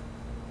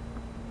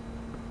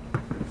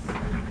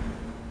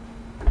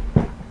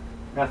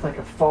 I think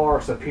a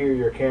far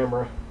superior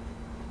camera.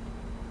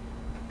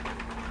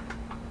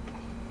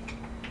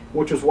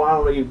 which is why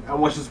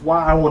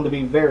I wanted to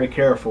be very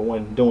careful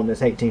when doing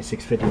this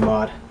 18650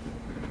 mod.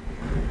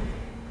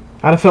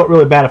 I'd have felt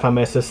really bad if I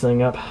messed this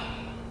thing up.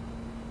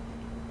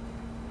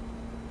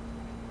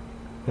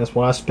 That's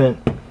why I spent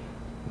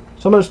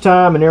so much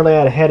time and nearly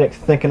had a headache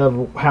thinking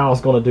of how I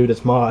was going to do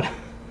this mod.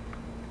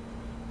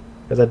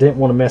 Because I didn't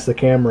want to mess the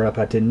camera up.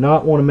 I did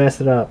not want to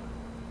mess it up.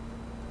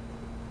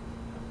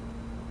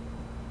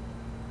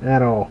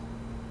 At all.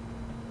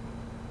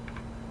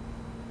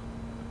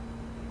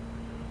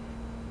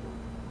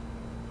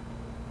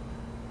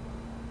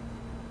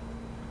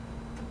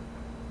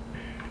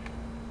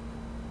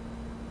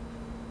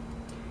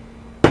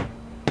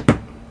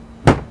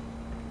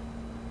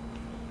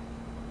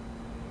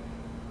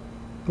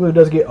 Glue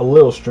does get a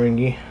little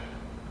stringy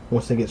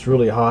once it gets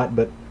really hot,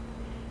 but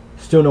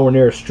still nowhere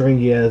near as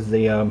stringy as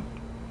the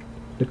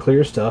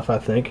clear stuff, I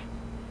think.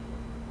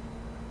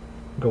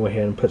 Go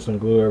ahead and put some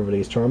glue over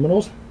these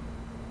terminals.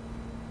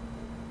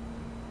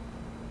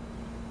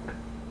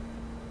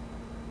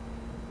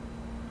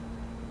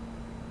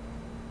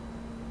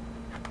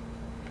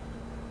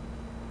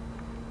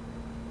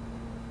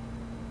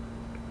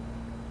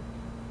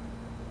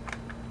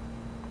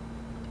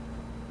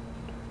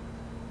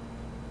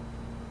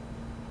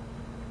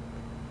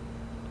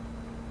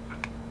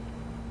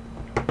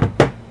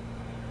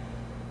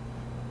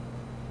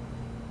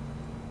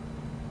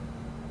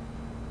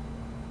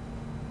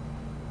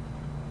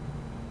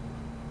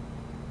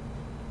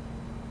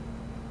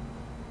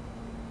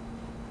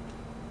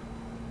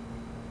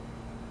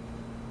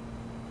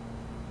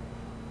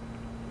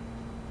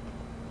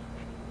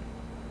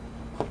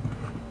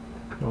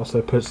 Also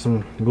put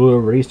some glue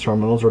over these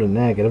terminals, or the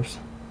negatives.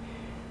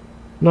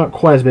 Not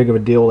quite as big of a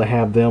deal to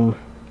have them,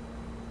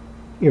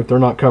 if they're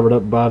not covered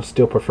up, but I'd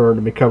still prefer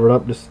to be covered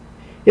up. Just,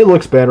 it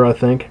looks better, I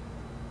think.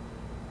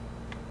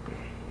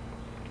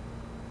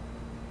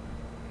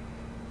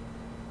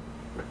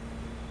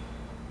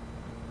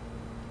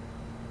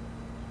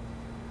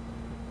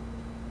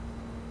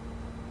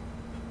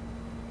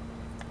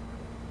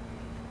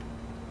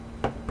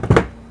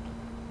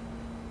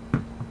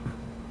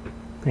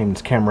 Aim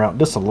this camera out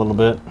just a little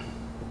bit.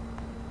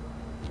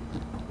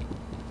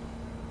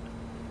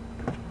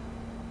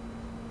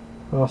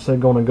 Also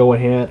going to go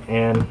ahead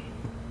and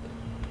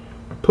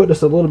put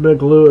just a little bit of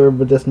glue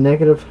over this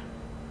negative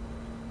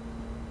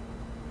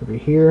over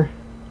here,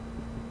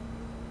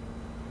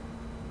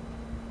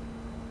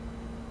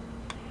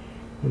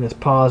 and this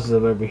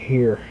positive over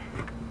here.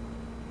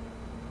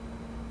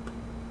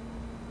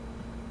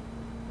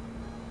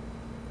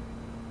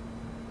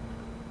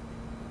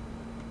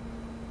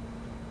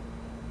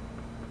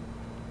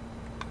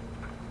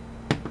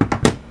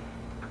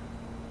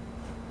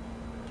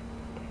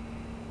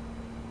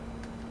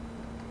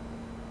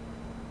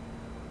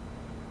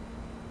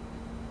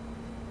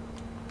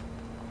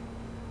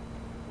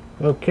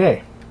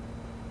 Okay.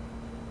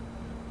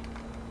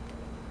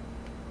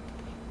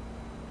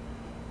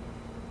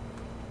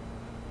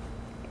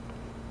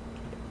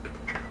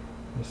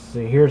 Let's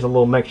see, here's a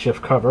little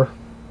makeshift cover.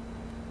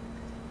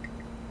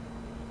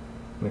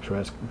 Make sure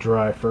that's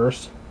dry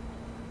first.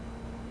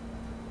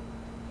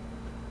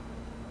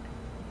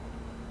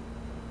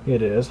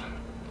 It is.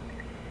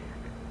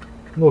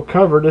 A little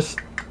cover just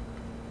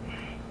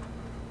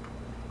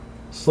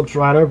slips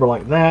right over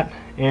like that,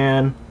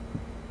 and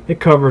it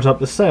covers up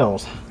the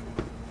cells.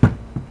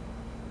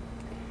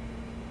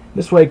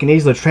 This way you can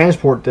easily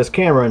transport this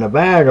camera in a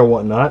bag or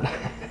whatnot.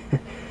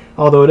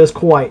 Although it is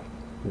quite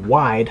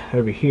wide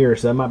over here,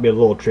 so that might be a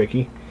little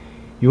tricky.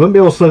 You wouldn't be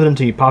able to slip it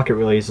into your pocket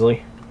really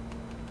easily,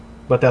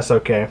 but that's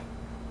okay.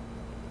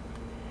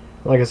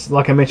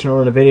 Like I mentioned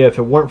earlier in the video, if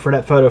it weren't for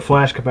that photo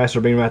flash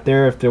capacitor being right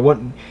there, if it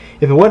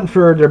wasn't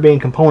for there being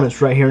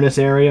components right here in this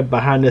area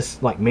behind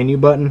this like menu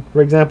button,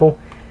 for example,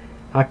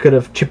 I could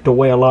have chipped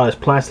away a lot of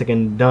this plastic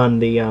and done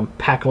the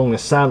pack along the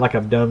side like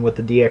I've done with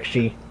the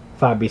DXG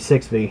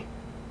 5B6V.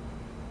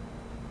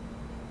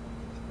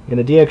 And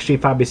the DXG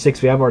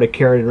 5B6V I've already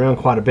carried around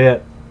quite a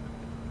bit.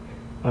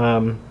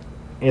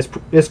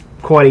 It's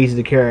quite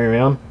easy to carry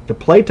around. The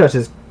PlayTouch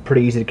is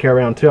pretty easy to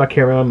carry around too. I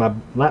carry around my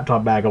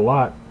laptop bag a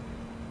lot.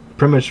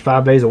 Pretty much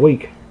 5 days a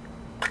week.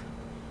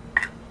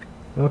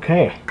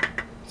 Okay,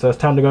 so it's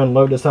time to go and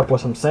load this up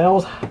with some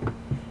cells.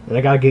 And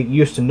I gotta get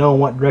used to knowing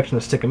what direction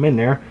to stick them in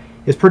there.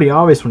 It's pretty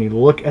obvious when you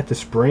look at the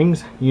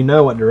springs, you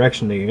know what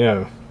direction to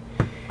go.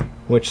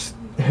 Which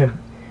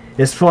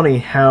is funny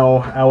how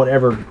I would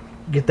ever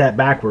get that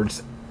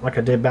backwards, like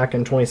I did back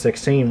in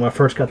 2016 when I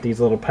first got these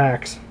little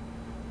packs.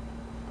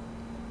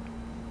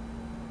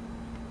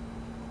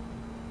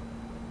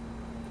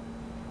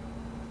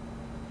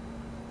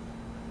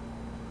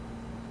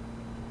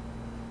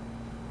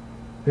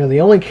 Now the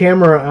only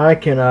camera I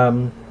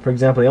can, for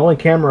example, the only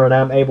camera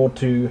that I'm able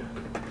to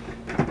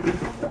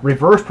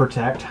reverse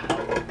protect,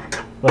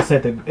 let's say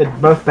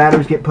both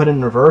batteries get put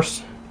in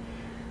reverse,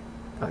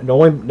 the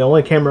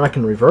only camera I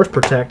can reverse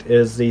protect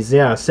is the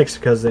Zi6,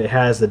 because it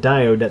has the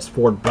diode that's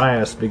forward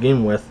bias to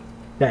begin with.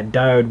 That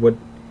diode would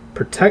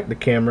protect the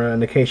camera in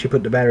the case you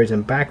put the batteries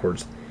in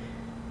backwards.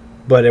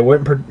 but it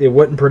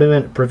wouldn't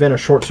prevent a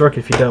short circuit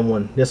if you done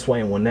one this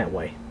way and one that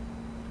way.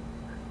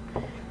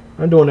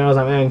 What I'm doing now is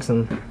I'm adding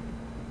some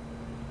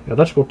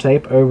electrical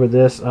tape over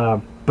this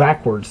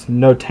backwards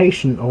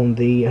notation on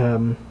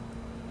the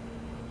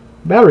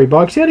battery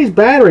box. Yeah, these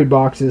battery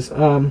boxes.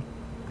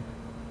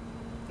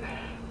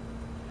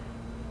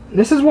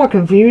 This is what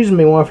confused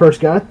me when I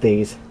first got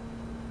these.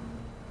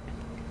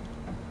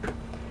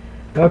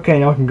 Okay,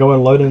 now I can go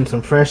and load in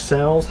some fresh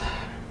cells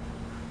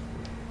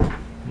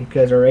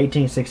because our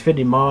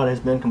 18650 mod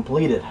has been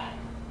completed.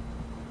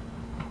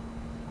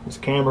 This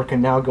camera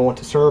can now go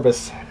into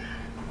service.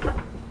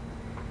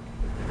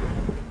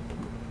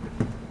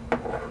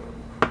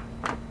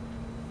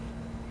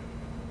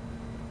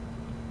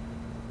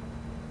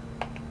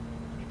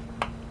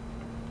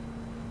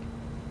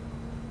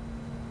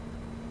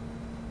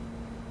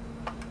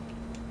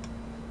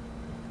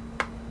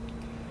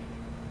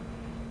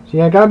 So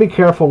yeah, I gotta be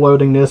careful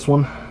loading this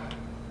one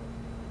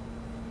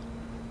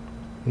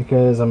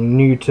because I'm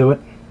new to it,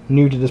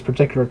 new to this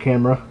particular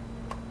camera.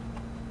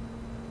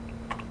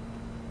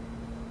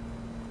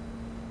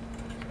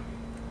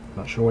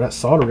 Not sure where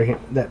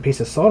that piece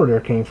of solder there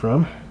came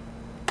from.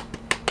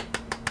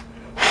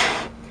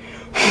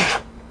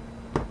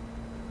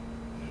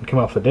 It came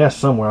off the desk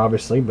somewhere,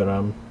 obviously, but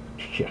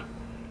yeah.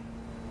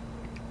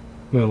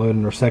 I'm gonna load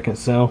in our second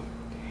cell.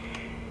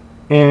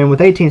 And with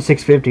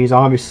 18650s,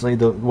 obviously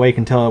the way you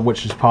can tell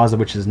which is positive,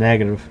 which is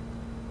negative.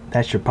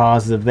 That's your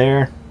positive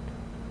there.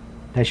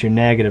 That's your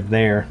negative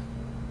there.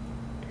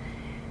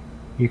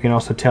 You can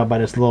also tell by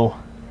this little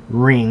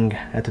ring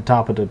at the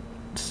top of the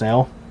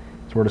cell.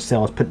 That's where the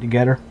cell is put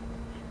together.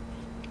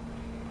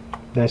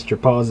 That's your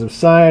positive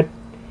side.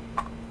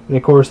 And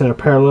of course, in a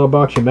parallel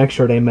box, you make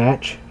sure they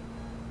match.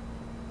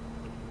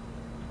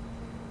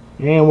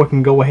 And we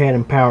can go ahead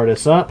and power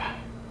this up.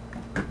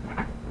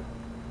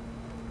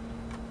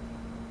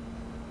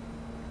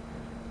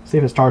 See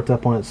if it starts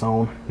up on its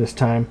own this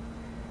time.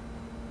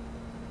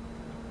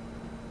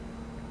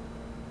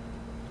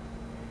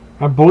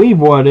 I believe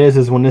what it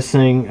is when this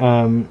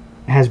thing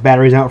has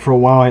batteries out for a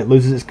while, it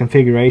loses its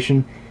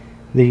configuration.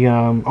 The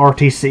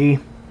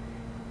RTC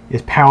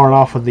is powered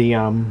off of the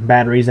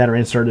batteries that are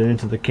inserted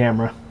into the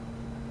camera.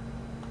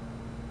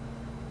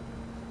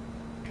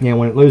 And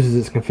when it loses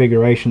its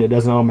configuration, it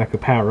doesn't automatically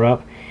power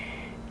up.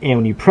 And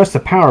when you press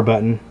the power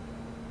button,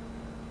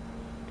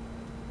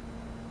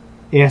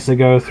 it has to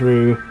go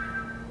through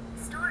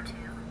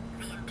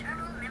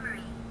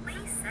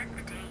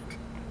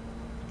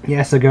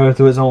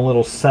its own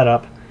little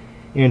setup,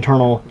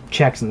 internal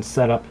checks and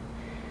setup.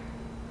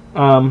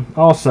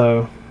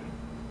 Also,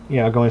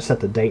 yeah, I'll go and set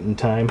the date and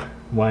time.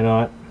 Why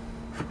not?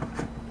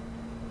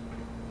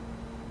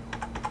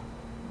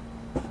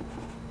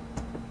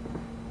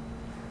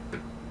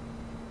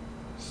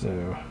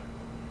 So,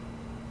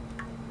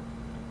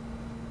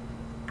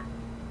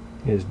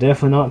 it's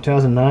definitely not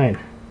 2009.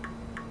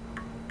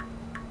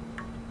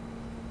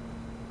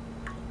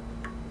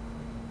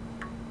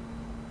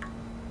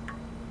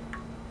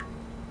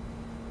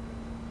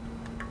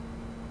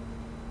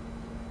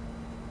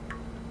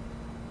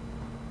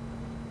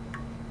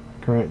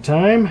 Current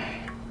time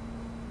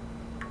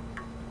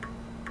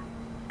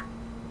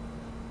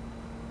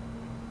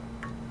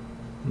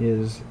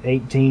is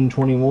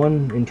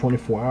 18:21 in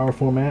 24-hour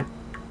format.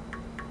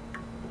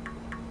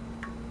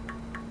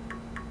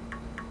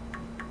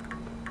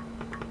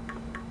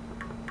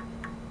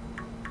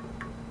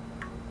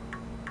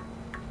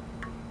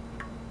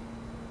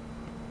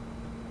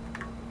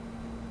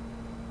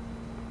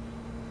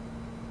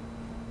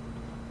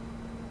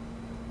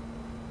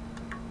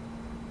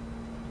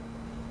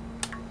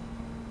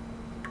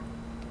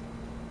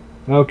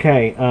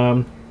 Okay,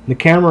 the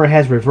camera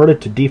has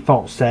reverted to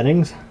default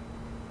settings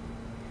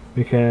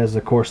because,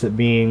 of course, it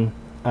being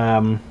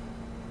not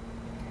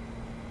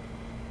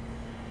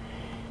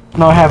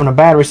having a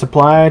battery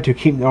supply to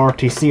keep the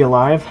RTC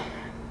alive.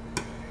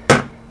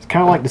 It's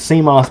kind of like the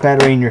CMOS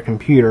battery in your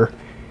computer.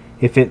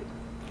 If it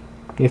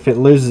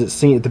loses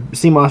its if the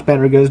CMOS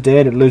battery goes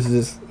dead, it loses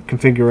its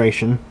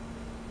configuration.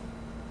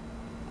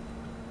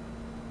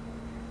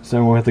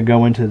 So we'll have to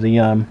go into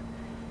the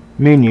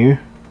menu.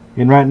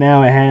 And right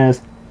now it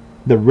has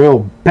the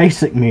real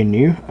basic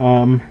menu,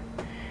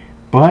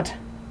 but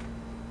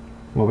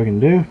what we can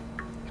do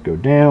is go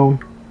down,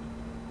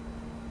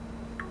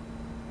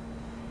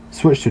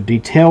 switch to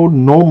detailed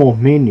normal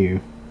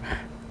menu.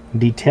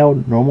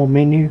 Detailed normal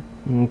menu,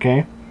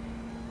 okay.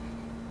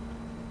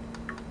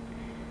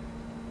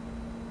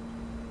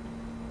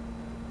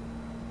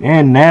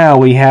 And now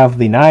we have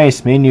the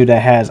nice menu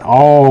that has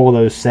all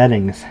those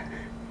settings.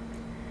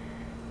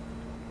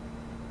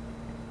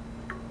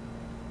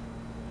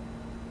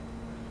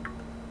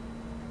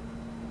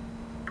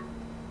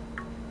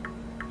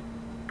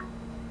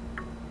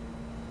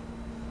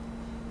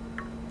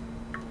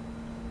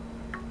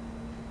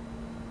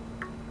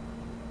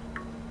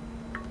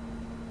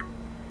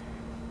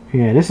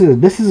 Yeah, this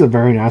is a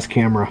very nice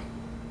camera.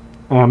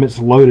 It's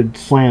loaded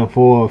slam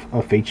full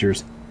of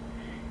features.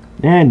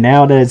 And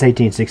now that it's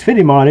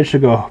 18650 mod, it should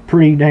go a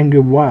pretty dang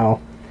good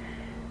while.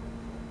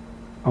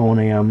 on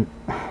a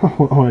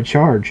on a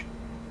charge.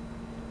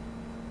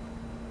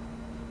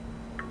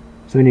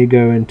 So we need to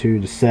go into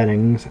the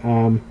settings.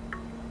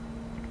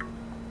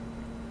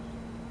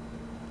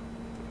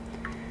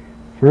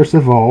 First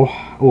of all,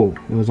 oh,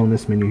 it was on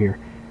this menu here.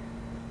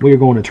 We are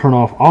going to turn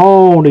off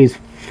all these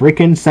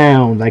freaking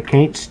sounds. I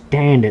can't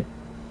stand it.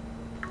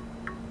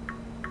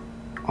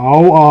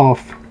 All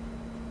off.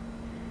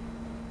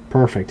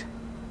 Perfect.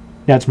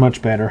 That's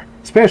much better.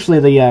 Especially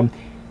the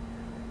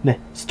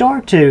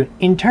store to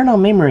internal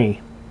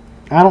memory.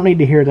 I don't need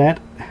to hear that.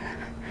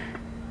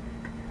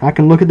 I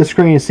can look at the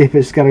screen and see if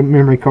it's got a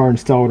memory card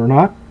installed or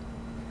not.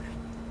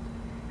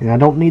 And I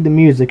don't need the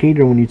music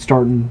either when you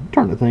start and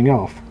turn the thing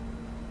off.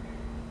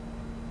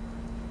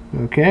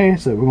 Okay,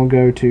 so we're going to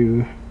go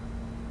to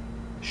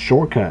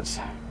shortcuts.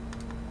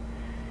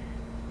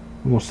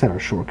 We're going to set our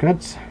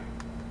shortcuts.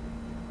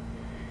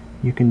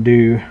 You can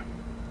do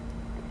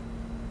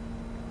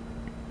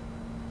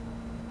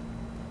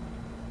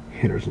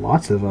there's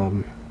lots of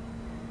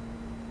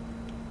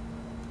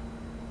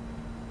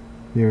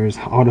there's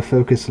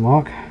autofocus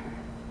lock.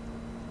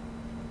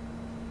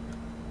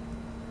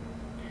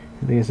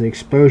 I think it's the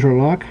exposure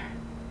lock.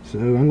 So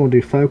I'm going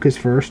to do focus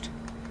first.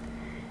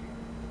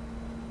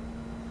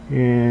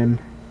 And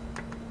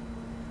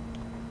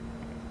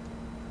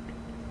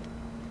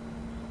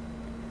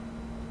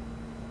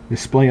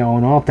display on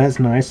and off, that's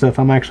nice. So if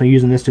I'm actually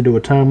using this to do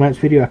a time-lapse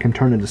video, I can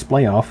turn the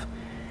display off.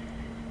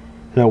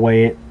 That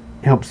way it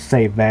helps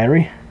save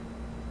battery.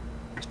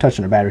 Just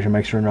touching the battery to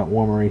make sure they're not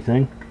warm or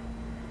anything.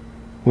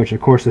 Which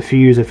of course the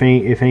fuse, if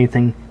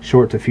anything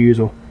short, the fuse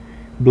will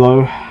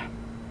blow.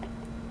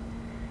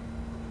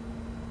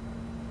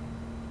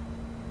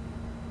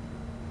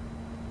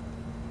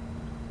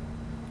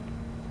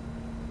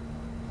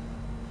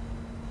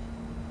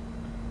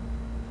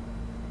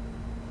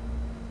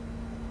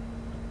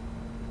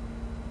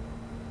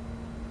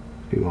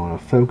 Do on a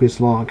focus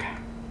lock.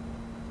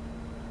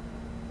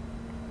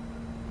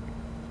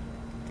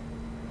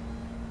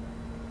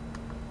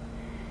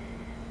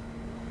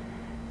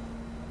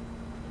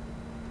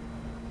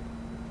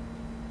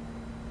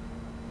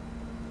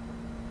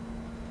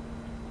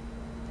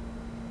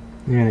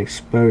 And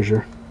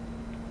exposure.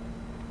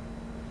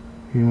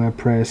 And when I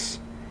press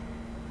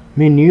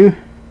menu,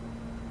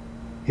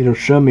 it'll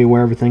show me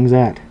where everything's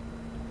at.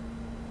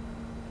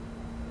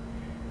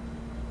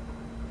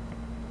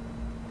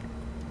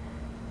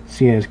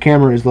 So yeah, his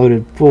camera is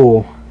loaded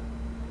full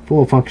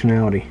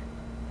functionality.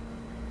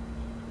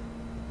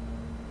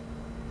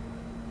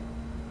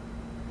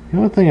 The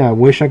only thing I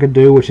wish I could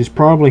do, which is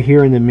probably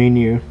here in the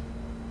menu,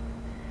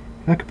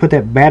 if I could put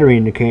that battery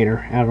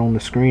indicator out on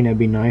the screen, that'd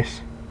be nice.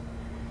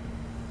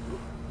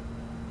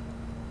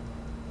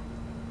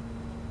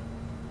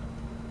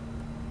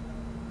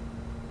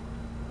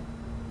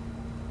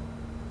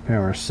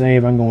 Power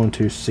save, I'm going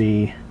to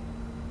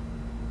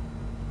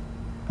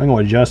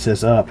adjust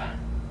this up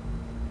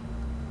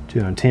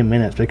to 10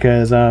 minutes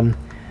because I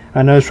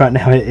notice right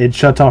now it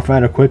shuts off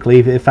rather quickly.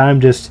 If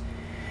I'm just,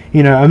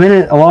 you know,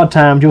 a lot of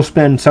times you'll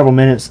spend several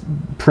minutes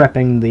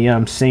prepping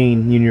the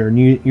scene. You're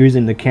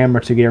using the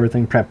camera to get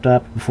everything prepped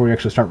up before you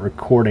actually start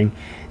recording,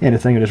 and the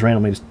thing will just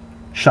randomly just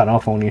shut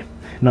off on you.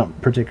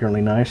 Not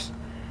particularly nice.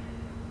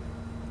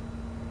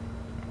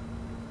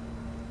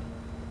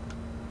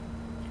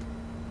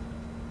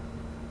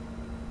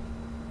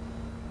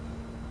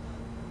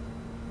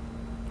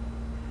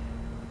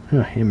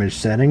 Image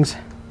settings.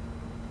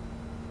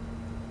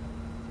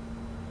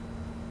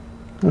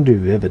 I'll do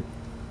vivid.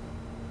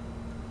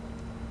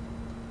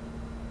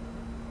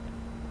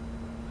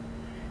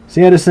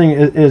 See, yeah, this thing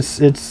it's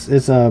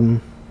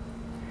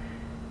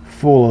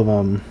full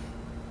of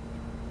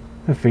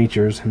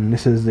features, and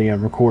this is the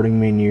recording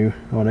menu,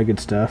 all that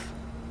good stuff.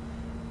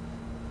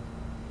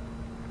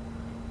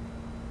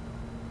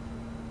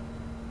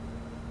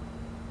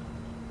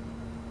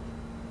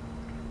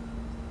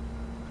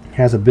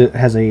 Has a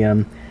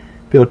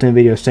built-in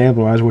video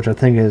stabilizer, which I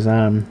think is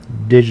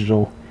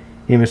digital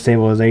image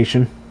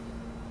stabilization.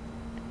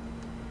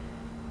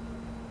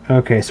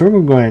 Okay, so we're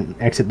going to go ahead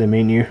and exit the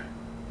menu.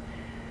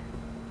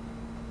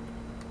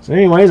 So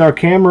anyways, our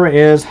camera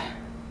is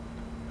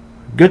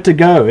good to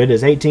go. It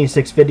is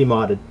 18650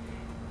 modded,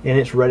 and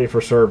it's ready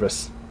for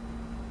service.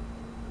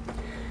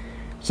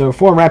 So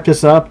before I wrap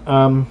this up,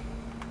 no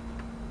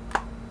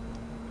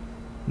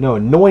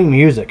annoying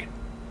music.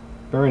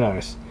 Very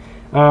nice.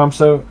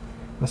 So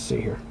let's see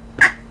here.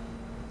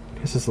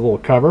 This is a little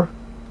cover.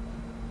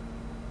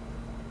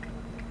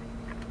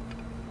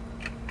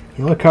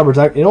 It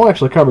only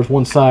actually covers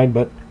one side,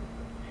 but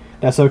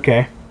that's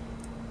okay.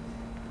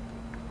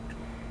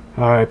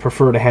 I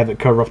prefer to have it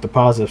cover up the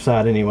positive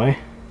side anyway.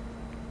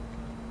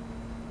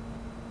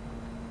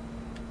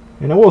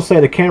 And I will say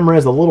the camera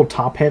is a little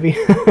top heavy,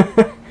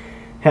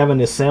 having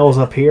the sails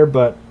up here,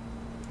 but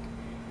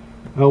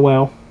oh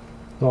well.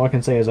 All I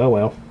can say is oh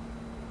well.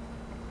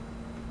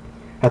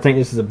 I think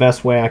this is the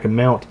best way I can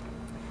mount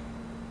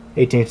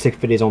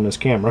 18650s on this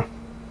camera.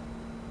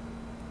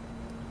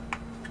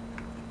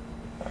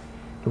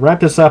 To wrap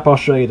this up, I'll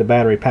show you the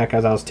battery pack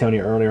as I was telling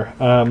you earlier.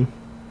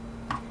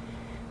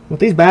 with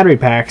these battery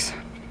packs,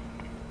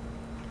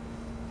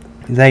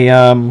 they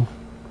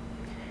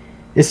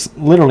it's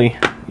literally,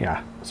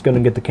 yeah, it's going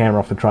to get the camera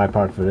off the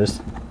tripod for this.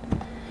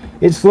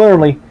 It's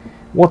literally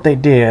what they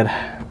did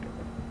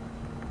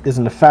is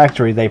in the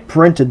factory they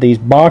printed these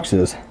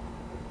boxes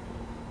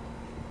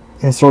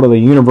in sort of a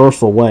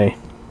universal way.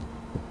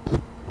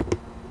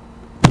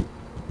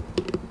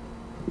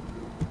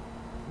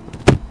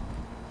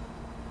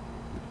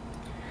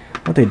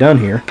 What they done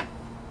here,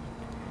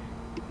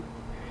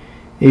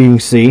 you can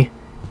see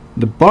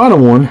the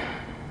bottom one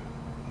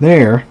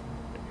there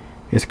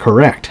is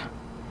correct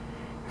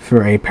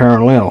for a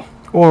parallel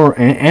or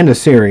and a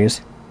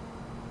series,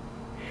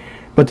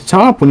 but the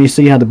top, when you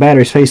see how the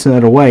battery's facing the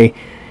other way,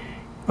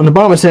 on the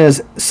bottom it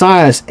says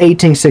size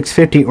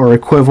 18650 or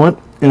equivalent,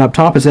 and up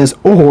top it says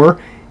or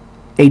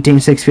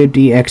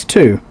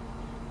 18650x2.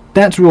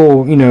 That's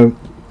real, you know,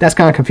 that's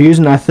kind of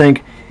confusing. I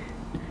think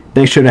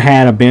they should have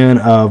had a bin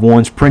of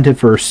ones printed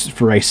for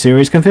a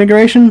series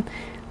configuration,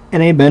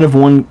 and a bin of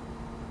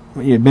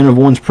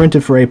ones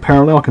printed for a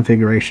parallel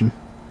configuration.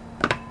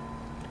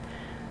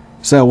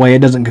 So that way it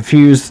doesn't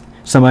confuse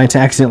somebody to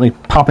accidentally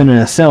pop in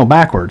a cell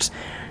backwards.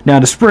 Now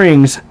the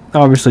springs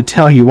obviously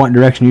tell you what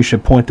direction you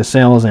should point the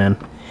cells in.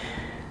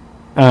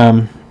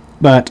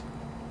 But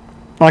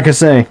like I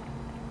say,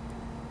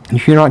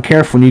 if you're not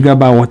careful and you go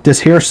by what this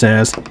here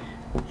says,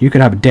 you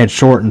could have a dead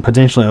short and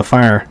potentially a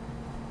fire.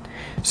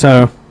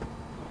 So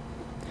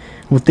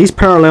with these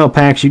parallel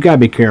packs, you gotta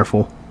be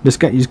careful. You just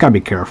gotta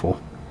be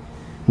careful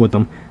with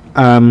them.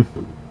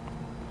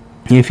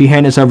 If you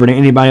hand this over to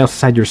anybody else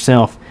besides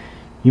yourself,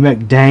 you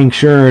make dang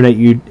sure that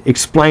you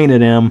explain to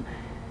them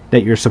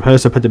that you're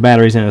supposed to put the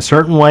batteries in a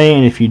certain way,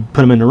 and if you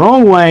put them in the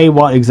wrong way,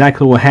 what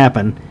exactly will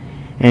happen.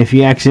 And if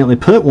you accidentally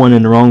put one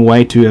in the wrong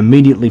way, to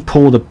immediately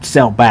pull the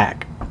cell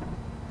back.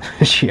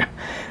 Yeah.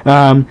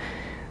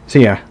 So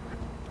yeah,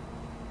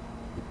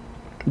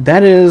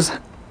 that is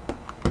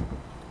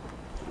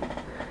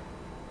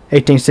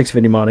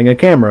 18650 modding a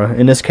camera.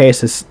 In this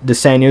case, it's the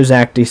Sanyo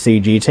Xacti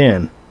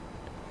CG10.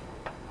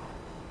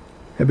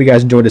 Hope you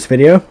guys enjoyed this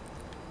video.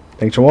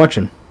 Thanks for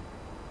watching.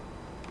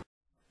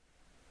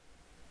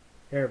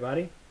 Hey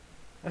everybody,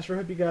 I sure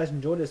hope you guys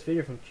enjoyed this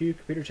video from Q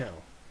Computer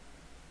Channel.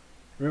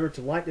 Remember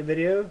to like the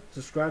video,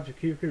 subscribe to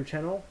Q Computer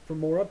Channel for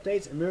more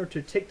updates, and remember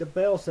to tick the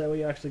bell so that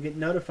you actually get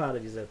notified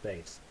of these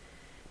updates.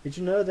 Did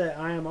you know that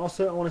I am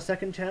also on a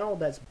second channel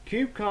that's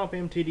CubeComp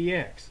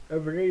MTDX?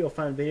 Over there you'll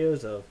find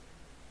videos of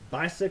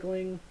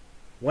bicycling,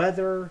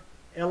 weather,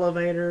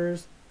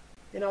 elevators,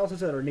 and all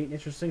sorts of other neat and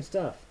interesting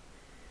stuff.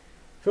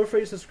 Feel free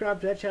to subscribe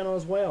to that channel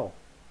as well.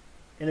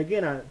 And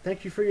again, I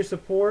thank you for your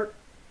support,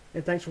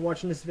 and thanks for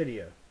watching this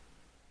video.